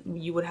requirement that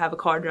you would have a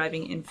car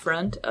driving in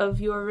front of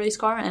your race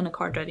car and a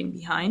car driving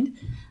behind,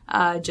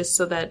 just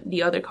so that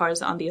the other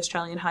cars on the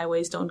Australian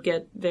highways don't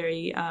get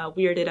very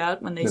weirded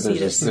out when they see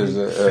this. There's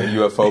a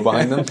UFO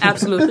behind them?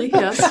 Absolutely,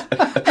 yes.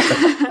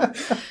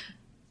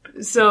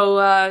 So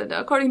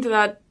according to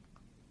that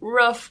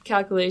rough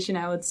calculation,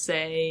 I would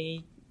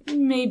say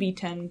maybe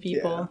 10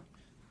 people. Yeah.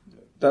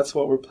 That's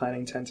what we're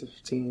planning, 10 to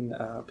 15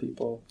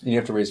 people. And you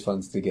have to raise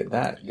funds to get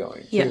that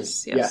going.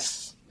 Yes.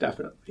 Yes,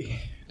 definitely.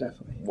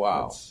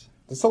 Wow.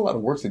 That's a lot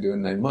of work to do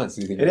in 9 months.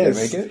 Do you think you're going to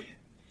make it?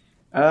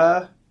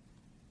 I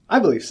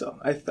believe so.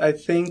 I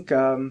think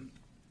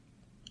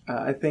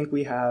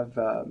we have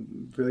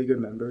really good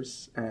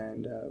members,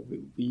 and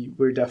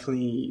we're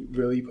definitely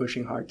really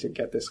pushing hard to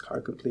get this car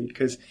complete,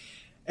 because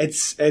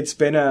it's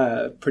been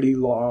a pretty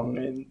long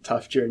and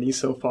tough journey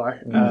so far,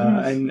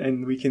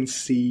 and we can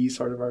see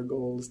sort of our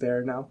goals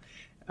there now.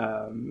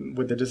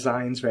 With the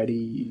designs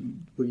ready,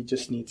 we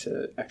just need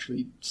to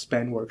actually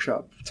spend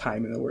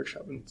time in the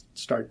workshop and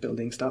start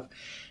building stuff.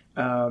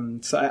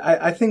 So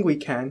I think we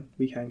can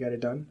get it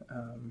done.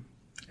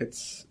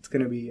 It's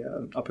going to be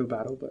an uphill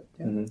battle, but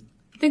yeah.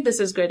 I think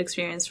this is great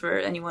experience for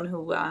anyone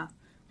who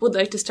would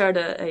like to start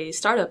a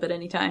startup at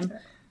any time.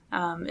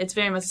 It's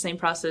very much the same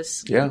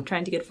process.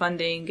 Trying to get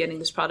funding, getting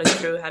this product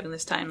through, having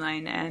this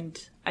timeline, and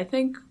I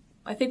think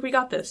we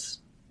got this.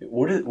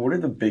 What are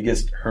the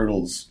biggest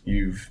hurdles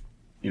you've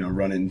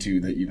run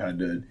into that you've had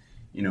to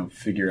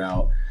figure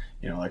out,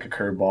 like a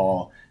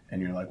curveball,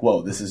 and you're like,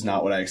 whoa, this is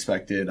not what I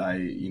expected.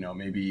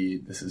 Maybe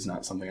this is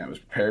not something I was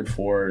prepared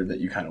for, that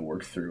you kind of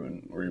worked through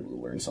and were able to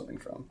learn something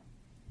from?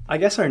 I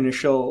guess our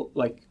initial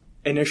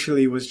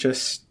initially was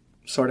just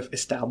sort of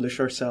establish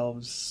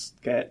ourselves,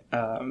 get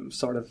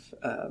sort of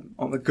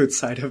on the good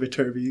side of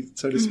Viterbi,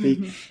 so to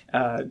speak.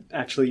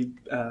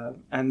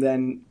 And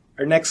then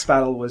our next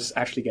battle was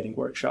actually getting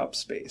workshop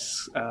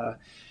space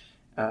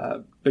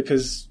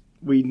because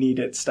we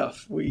needed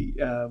stuff. We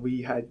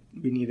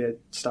needed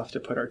stuff to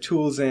put our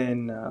tools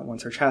in.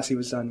 Once our chassis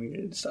was done, we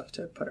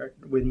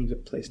needed a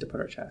place to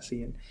put our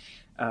chassis in.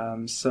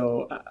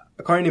 So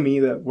according to me,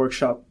 the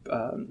workshop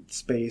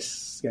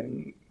space,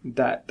 getting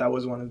that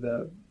was one of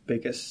the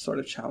biggest sort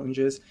of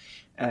challenges,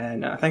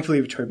 and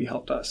thankfully Viterbi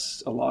helped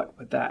us a lot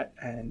with that,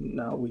 and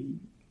now we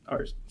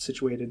are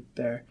situated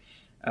there.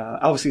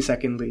 Obviously,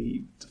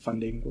 secondly,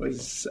 funding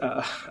was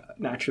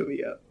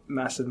naturally a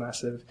massive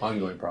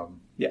ongoing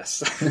problem.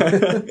 Yes.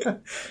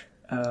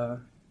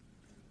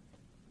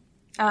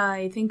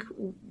 I think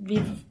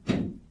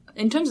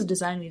in terms of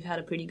design, we've had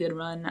a pretty good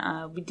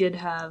run. We did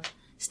have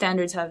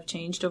standards have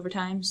changed over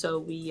time, so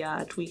we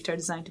tweaked our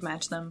design to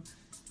match them.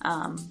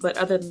 But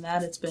other than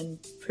that, it's been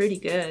pretty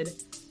good.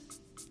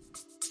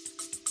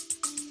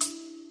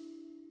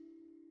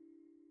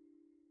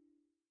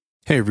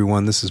 Hey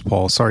everyone, this is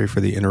Paul. Sorry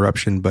for the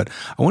interruption, but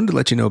I wanted to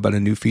let you know about a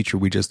new feature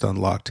we just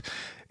unlocked.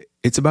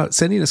 It's about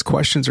sending us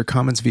questions or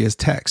comments via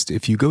text.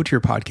 If you go to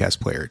your podcast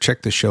player,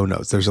 check the show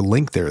notes. There's a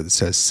link there that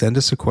says send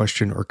us a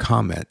question or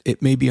comment.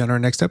 It may be on our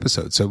next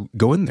episode. So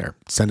go in there,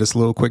 send us a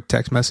little quick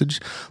text message.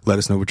 Let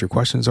us know what your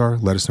questions are.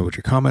 Let us know what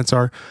your comments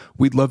are.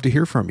 We'd love to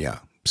hear from you.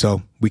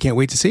 So we can't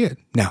wait to see it.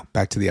 Now,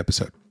 back to the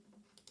episode.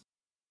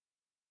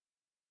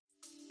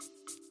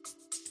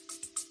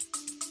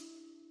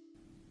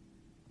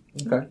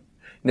 Okay.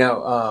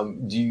 Now,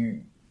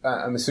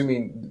 I'm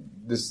assuming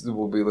this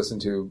will be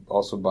listened to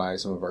also by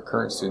some of our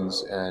current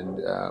students,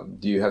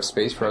 and do you have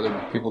space for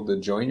other people to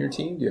join your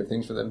team? Do you have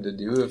things for them to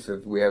do if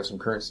we have some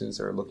current students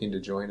that are looking to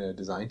join a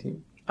design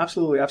team?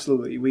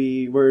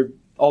 Absolutely. We're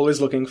always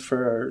looking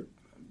for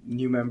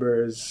new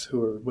members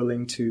who are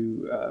willing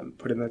to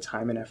put in the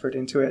time and effort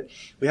into it.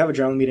 We have a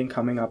journal meeting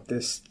coming up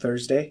this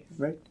Thursday,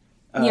 right?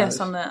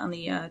 Yes, on the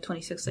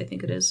 26th, I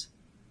think it is.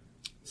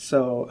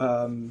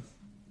 So,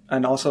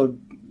 and also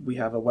we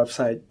have a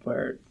website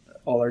where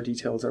all our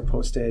details are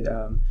posted.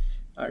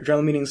 Our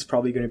journal meeting is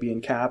probably going to be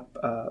in CAP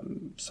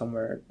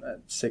somewhere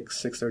at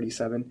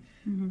 6:37.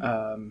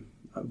 Mm-hmm.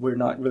 We're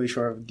not really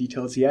sure of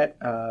details yet.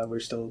 We're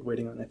still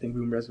waiting on, I think,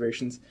 room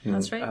reservations. Mm-hmm.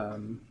 That's right.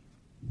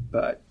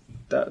 But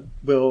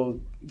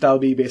that'll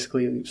be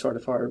basically sort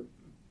of our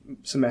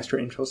semester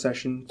intro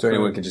session. So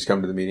anyone can just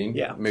come to the meeting?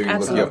 Yeah. Maybe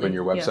look you up on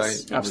your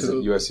website? Yes.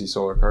 Absolutely.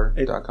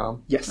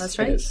 USCSolarCar.com? Yes. That's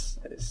right. It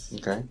is.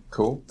 Okay,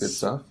 cool. Good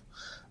stuff.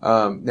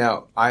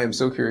 Now, I am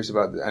so curious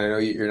about, and I know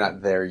you're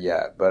not there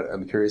yet, but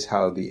I'm curious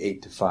how the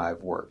 8 to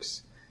 5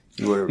 works.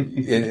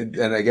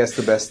 And I guess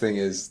the best thing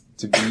is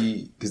to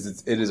be,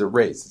 because it is a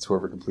race. It's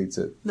whoever completes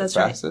it the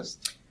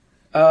fastest.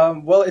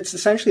 Right. Well, it's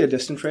essentially a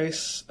distance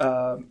race.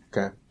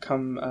 Okay.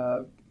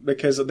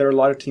 Because there are a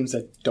lot of teams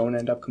that don't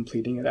end up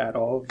completing it at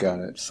all. Got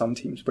it. Some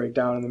teams break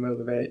down in the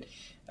middle of it.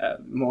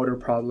 Motor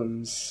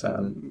problems,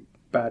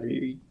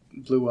 battery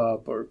blew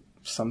up, or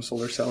some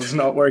solar cells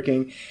not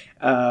working.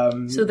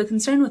 So the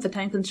concern with the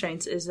time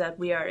constraints is that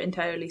we are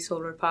entirely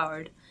solar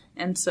powered.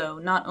 And so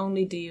not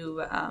only do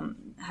you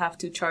have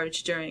to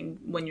charge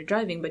when you're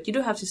driving, but you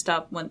do have to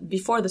stop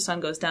before the sun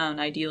goes down,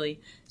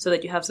 ideally, so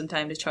that you have some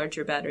time to charge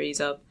your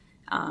batteries up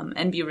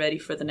and be ready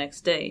for the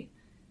next day.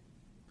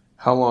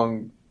 How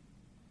long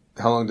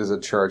does a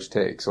charge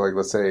take? So like,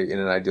 let's say in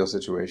an ideal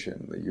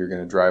situation that you're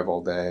going to drive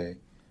all day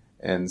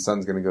and the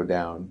sun's going to go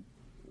down.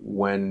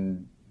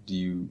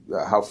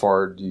 How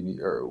far do you need,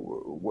 or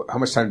how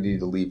much time do you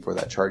need to leave for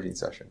that charging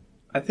session?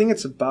 I think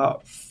it's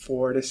about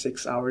 4 to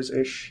 6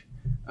 hours-ish.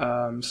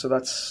 So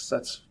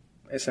that's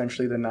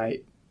essentially the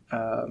night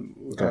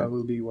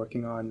we'll be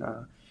working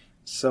on.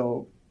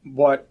 So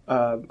what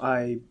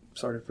I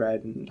sort of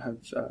read and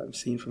have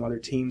seen from other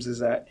teams is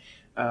that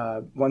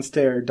once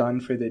they're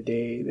done for the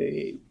day,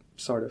 they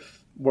sort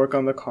of work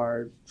on the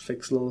car,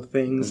 fix little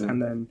things,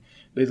 and then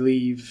they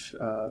leave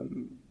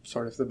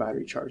sort of the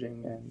battery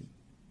charging and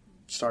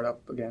start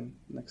up again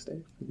the next day.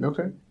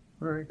 Okay.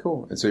 All right,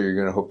 cool. And so you're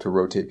going to hope to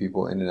rotate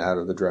people in and out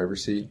of the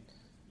driver's seat?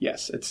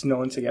 Yes, it's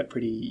known to get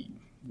pretty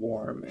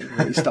warm and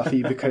really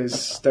stuffy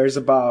because there's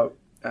about,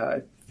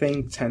 I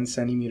think, 10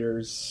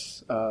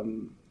 centimeters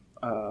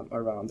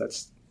around.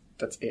 That's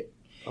it.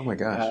 Oh my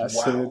gosh.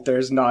 Wow. So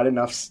there's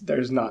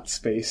not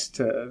space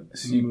to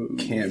you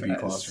can't be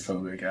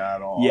claustrophobic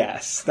at all.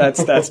 Yes,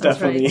 that's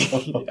definitely,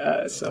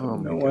 right. So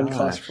no one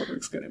claustrophobic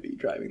is going to be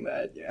driving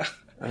that, yeah.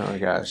 Oh my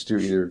gosh. Do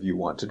either of you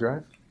want to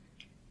drive?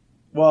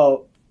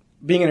 Well,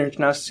 being an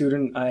international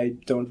student, I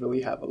don't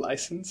really have a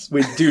license.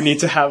 We do need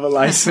to have a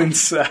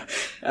license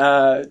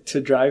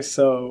to drive,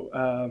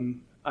 so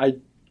I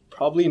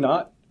probably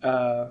not.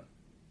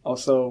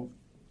 Also,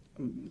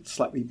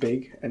 slightly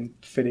big and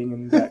fitting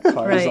in that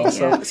car right, is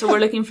also. Yeah. So we're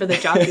looking for the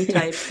jockey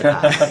type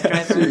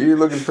driver. So you're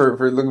looking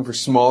for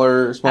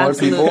smaller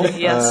Absolutely, people.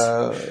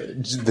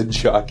 Yes. The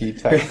jockey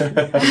type.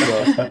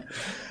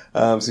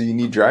 So you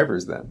need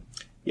drivers then.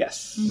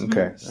 Yes. Mm-hmm.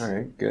 Okay. All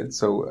right. Good.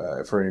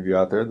 So, for any of you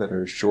out there that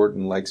are short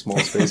and like small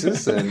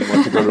spaces and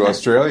want to go to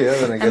Australia,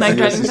 then I guess... And like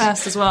driving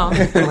fast as well.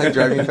 And like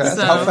driving fast.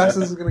 So, how fast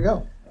is it going to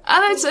go?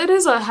 It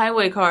is a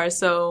highway car,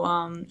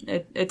 so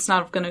it's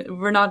not going to...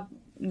 We're not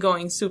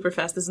going super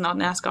fast. This is not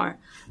NASCAR.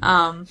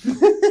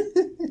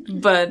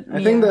 But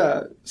I think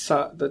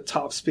the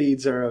top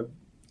speeds are...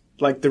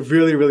 Like, the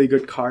really, really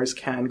good cars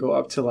can go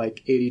up to,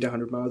 like, 80 to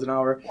 100 miles an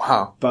hour.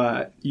 Wow.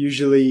 But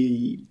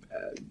usually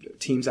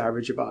teams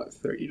average about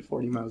 30 to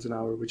 40 miles an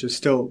hour, which is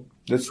still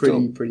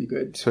pretty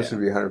good. Especially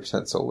to be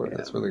 100% solar. Yeah.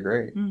 That's really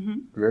great. Mm-hmm.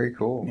 Very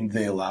cool. I mean,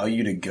 they allow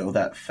you to go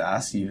that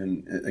fast,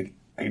 even... like,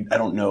 I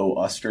don't know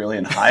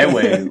Australian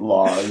highway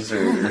laws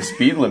or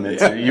speed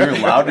limits. You're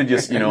allowed to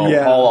just,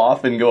 haul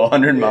off and go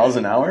 100 miles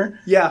an hour?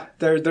 Yeah,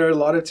 there are a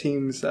lot of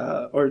teams,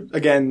 or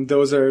again,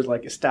 those are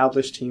like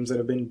established teams that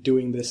have been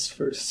doing this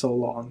for so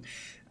long.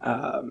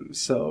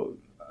 So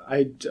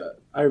I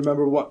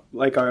remember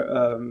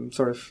our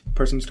sort of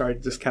person who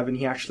started this, Kevin,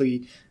 he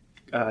actually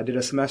did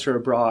a semester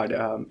abroad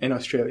in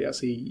Australia,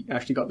 so he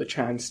actually got the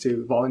chance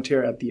to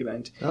volunteer at the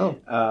event.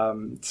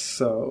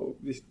 So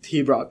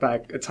he brought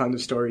back a ton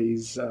of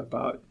stories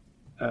about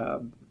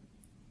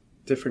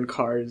different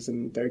cars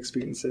and their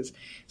experiences.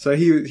 So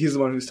he's the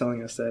one who's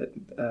telling us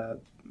that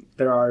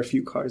there are a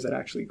few cars that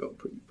actually go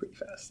pretty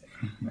fast.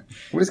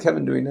 What is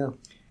Kevin doing now?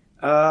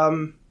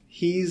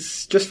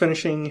 He's just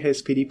finishing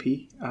his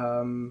PDP.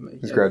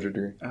 His graduate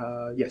degree?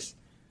 Yes.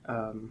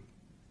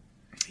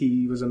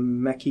 He was a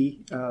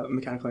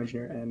mechanical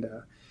engineer, and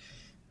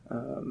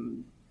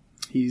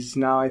he's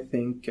now, I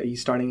think,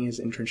 he's starting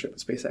his internship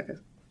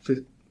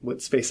with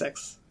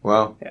SpaceX.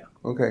 Wow. Yeah.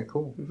 Okay,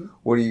 cool. Mm-hmm.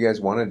 What do you guys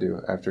want to do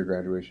after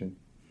graduation?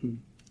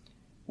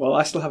 Well,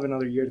 I still have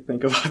another year to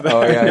think about that.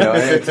 Oh, yeah, no,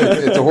 it's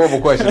a horrible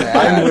question to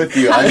ask. I'm with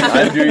you.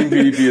 I'm doing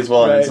PDP as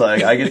well, right. And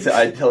it's like,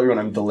 I tell everyone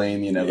I'm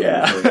delaying the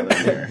inevitable for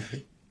another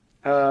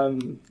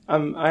year.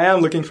 I am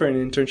looking for an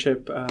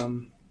internship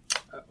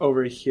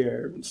over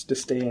here to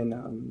stay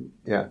in,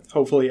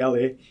 hopefully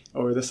LA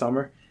over the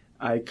summer.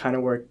 I kind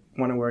of want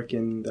to work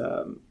in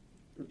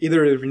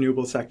either the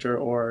renewable sector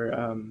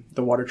or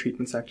the water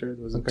treatment sector.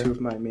 Those are two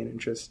of my main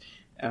interests.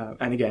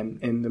 And again,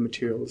 in the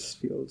materials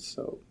field,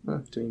 so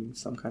doing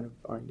some kind of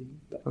R&D.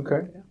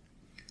 Okay. Yeah.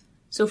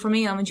 So for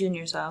me, I'm a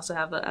junior, so I also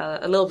have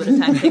a little bit of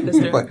time to take this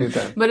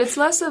through. But it's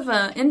less of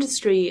an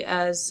industry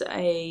as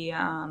a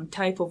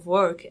type of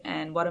work,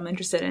 and what I'm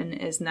interested in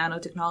is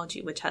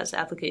nanotechnology, which has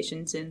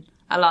applications in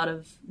a lot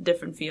of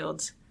different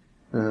fields.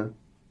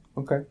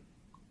 Okay.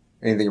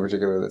 Anything in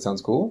particular that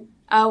sounds cool?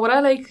 What I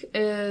like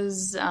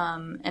is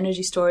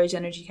energy storage,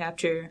 energy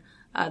capture.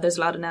 There's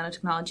a lot of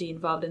nanotechnology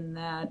involved in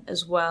that,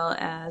 as well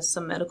as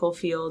some medical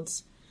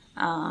fields.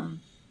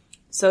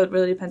 So it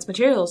really depends.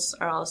 Materials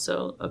are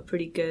also a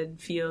pretty good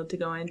field to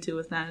go into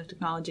with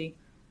nanotechnology.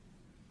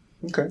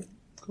 Okay,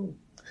 cool.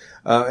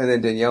 And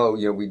then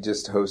Daniela, we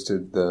just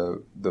hosted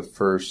the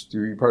first.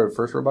 Were you part of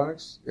First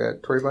Robotics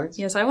at Torrey Pines?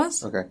 Yes, I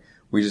was. Okay.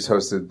 We just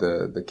hosted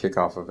the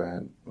kickoff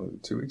event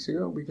 2 weeks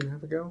ago, a week and a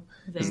half ago.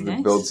 Very nice.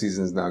 The build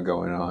season is now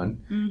going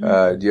on.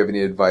 Mm-hmm. Do you have any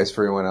advice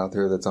for anyone out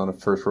there that's on a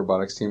First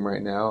Robotics team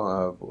right now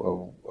of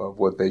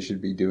what they should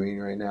be doing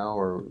right now,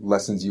 or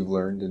lessons you've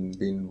learned in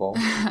being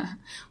involved?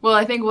 Well,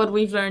 I think what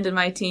we've learned in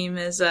my team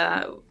is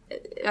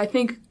I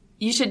think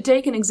you should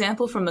take an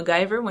example from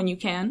MacGyver when you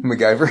can.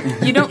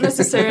 MacGyver? You don't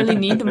necessarily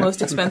need the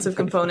most expensive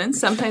components.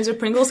 Sometimes a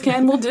Pringles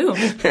can will do.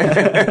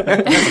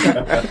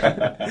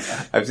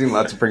 I've seen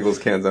lots of Pringles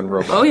cans on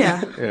robots. Oh,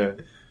 yeah. Yeah.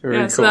 Very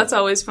cool. So that's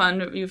always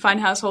fun. You find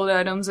household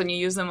items and you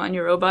use them on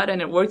your robot,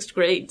 and it works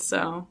great.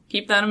 So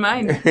keep that in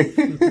mind.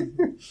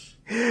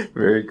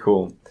 Very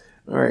cool.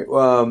 All right.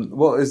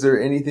 Well, is there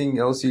anything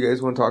else you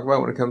guys want to talk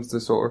about when it comes to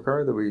Solar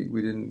Car that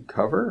we didn't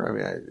cover? I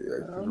mean,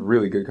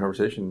 really good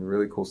conversation,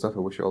 really cool stuff. I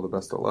wish you all the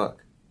best of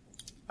luck.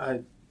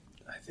 I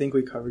think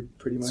we covered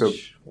pretty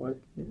much what.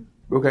 Yeah.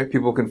 Okay.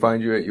 People can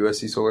find you at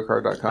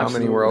uscsolarcar.com. Absolutely.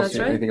 Anywhere else?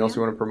 Right. Anything else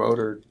you want to promote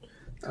or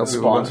tell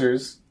people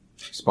sponsors?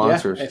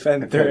 Sponsors. Yeah,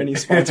 if there are any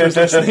sponsors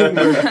listening,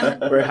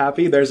 we're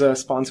happy. There's a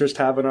sponsors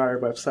tab on our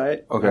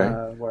website. Okay.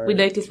 We'd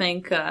like to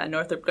thank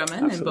Northrop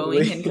Grumman and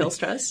Boeing and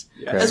Killstress,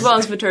 Yes. as well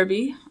as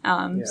Viterbi.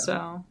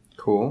 So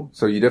cool.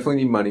 So you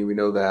definitely need money. We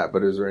know that.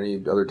 But is there any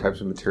other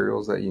types of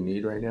materials that you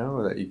need right now,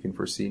 or that you can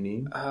foresee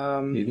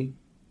needing?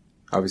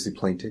 Obviously,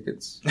 plane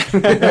tickets.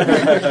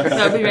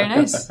 That would be very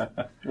nice.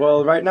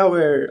 Well, right now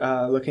we're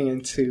looking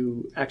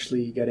into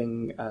actually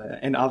getting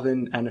an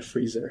oven and a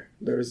freezer.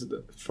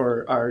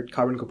 For our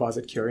carbon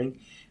composite curing.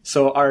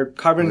 So our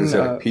carbon... Is it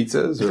like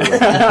pizzas? Or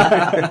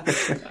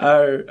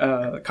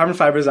our carbon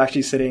fiber is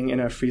actually sitting in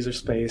a freezer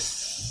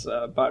space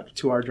about a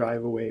 2-hour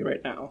drive away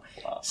right now.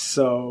 Wow.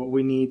 So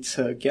we need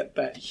to get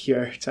that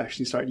here to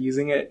actually start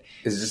using it.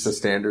 Is it just a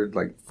standard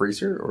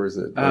freezer, or is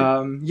it?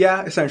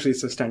 Yeah, essentially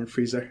it's a standard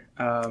freezer.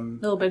 A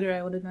little bigger,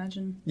 I would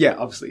imagine. Yeah,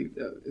 obviously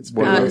it's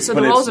bigger. So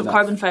the rolls of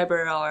carbon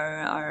fiber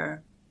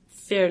are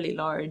fairly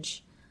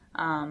large.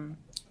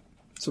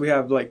 So we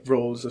have like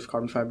rolls of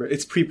carbon fiber.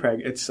 It's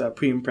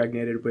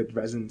pre-impregnated with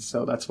resin,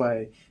 so that's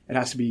why it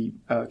has to be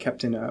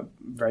kept in a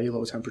very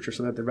low temperature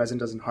so that the resin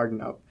doesn't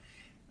harden up.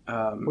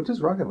 What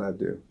does Rocket Lab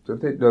do?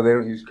 Don't they? No, they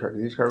don't use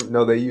carbon.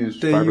 No, they use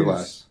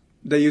fiberglass.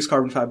 They use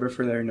carbon fiber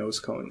for their nose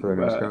cone. For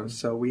their nose cone?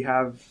 So we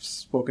have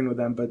spoken with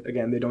them, but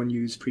again, they don't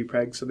use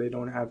pre-preg, so they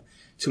don't have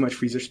too much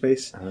freezer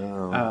space.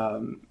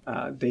 Oh.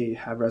 They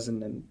have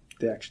resin, and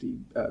they actually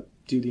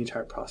do the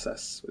entire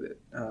process with it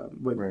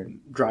with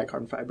dry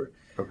carbon fiber.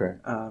 Okay.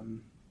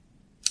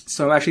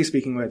 So I'm actually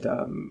speaking with.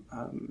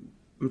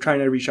 I'm trying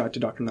to reach out to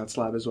Dr. Nutt's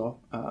lab as well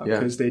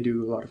because they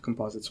do a lot of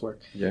composites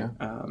work. Yeah.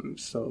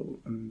 So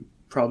I'm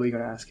probably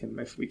going to ask him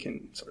if we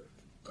can sort of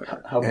put.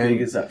 How big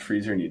does that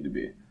freezer need to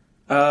be?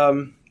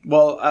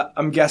 Well,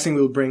 I'm guessing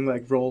we'll bring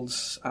like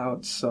rolls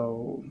out,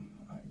 so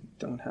I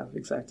don't have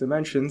exact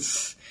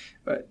dimensions,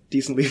 but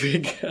decently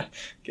big.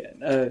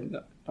 Again,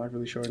 not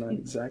really sure, not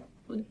exact.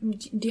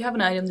 Do you have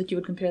an item that you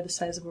would compare the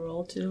size of a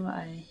roll to?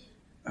 I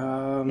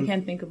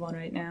can't think of one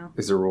right now.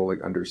 Is a roll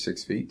like under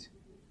 6 feet?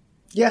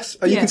 Yes,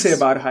 you can say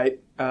about height,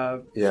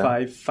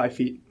 5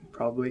 feet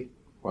probably.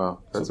 Wow,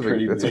 that's a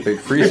big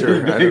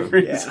freezer.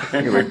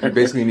 You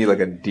basically need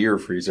like a deer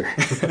freezer.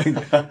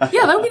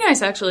 Yeah, that would be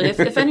nice actually.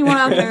 If anyone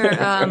out there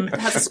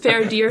has a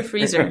spare deer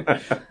freezer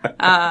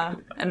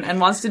and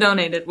wants to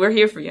donate it, we're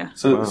here for you.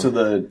 So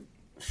the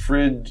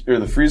fridge or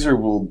the freezer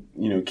will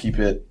keep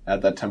it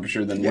at that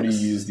temperature. Then what do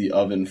you use the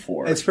oven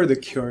for? It's for the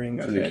curing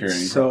of it.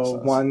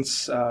 So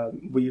once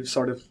we've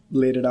sort of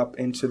laid it up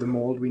into the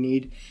mold we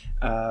need,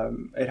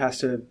 it has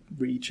to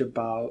reach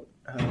about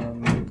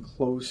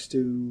close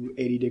to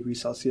 80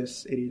 degrees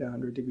Celsius, 80 to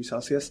 100 degrees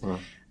Celsius,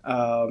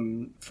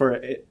 for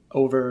it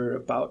over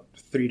about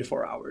 3 to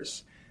 4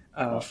 hours,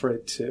 for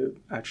it to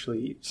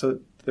actually, so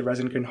the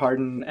resin can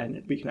harden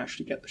and we can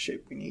actually get the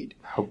shape we need.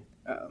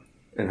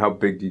 And how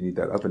big do you need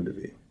that oven to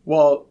be?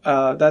 Well,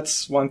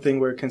 that's one thing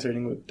we're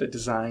considering with the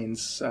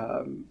designs.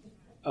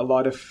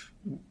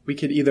 We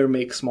could either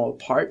make small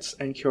parts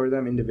and cure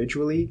them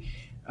individually.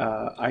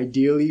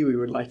 Ideally, we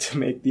would like to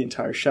make the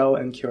entire shell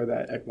and cure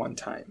that at one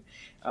time.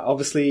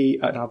 Obviously,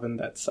 an oven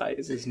that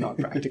size is not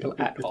practical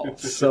at all.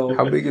 So,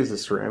 how big is the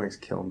ceramics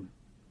kiln?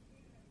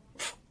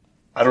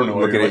 I don't know.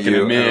 Looking at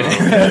you,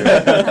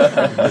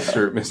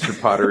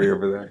 Mr. Pottery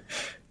over there.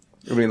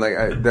 I mean,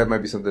 that might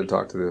be something to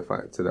talk to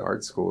the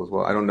art school as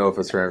well. I don't know if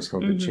a ceramics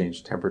kiln could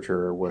change temperature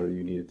or whether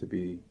you need it to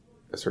be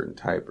a certain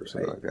type or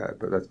something like that.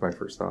 But that's my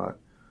first thought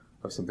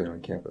of something on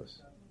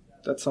campus.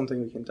 That's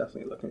something we can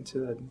definitely look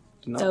into.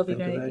 That would be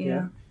great,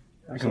 yeah.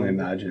 I can only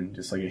imagine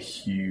just like a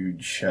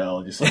huge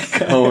shell just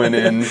like going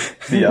in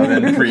the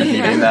oven,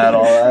 preheating that,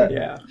 all that.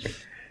 Yeah.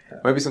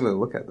 Might be something to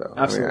look at though.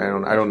 Absolutely. I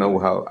mean, I don't know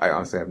how. I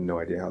honestly have no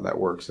idea how that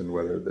works and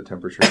whether the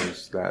temperature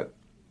is that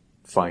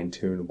fine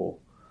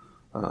tunable.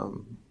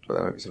 But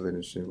that might be something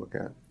interesting to look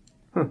at.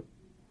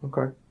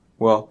 Okay.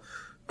 Well,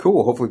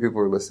 cool. Hopefully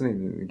people are listening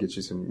and get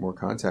you some more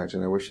contact.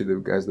 And I wish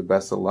you guys the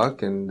best of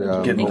luck. And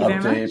get an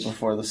update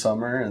before the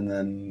summer, and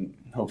then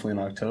hopefully in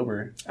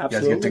October,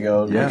 absolutely. You guys get to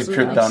go make a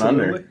trip down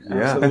under. Yeah,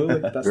 absolutely.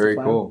 That's Very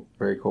cool.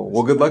 Very cool.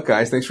 Well, good luck,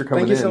 guys. Thanks for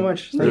coming in. Thank you so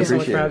much. Thank you so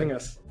much for having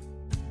us.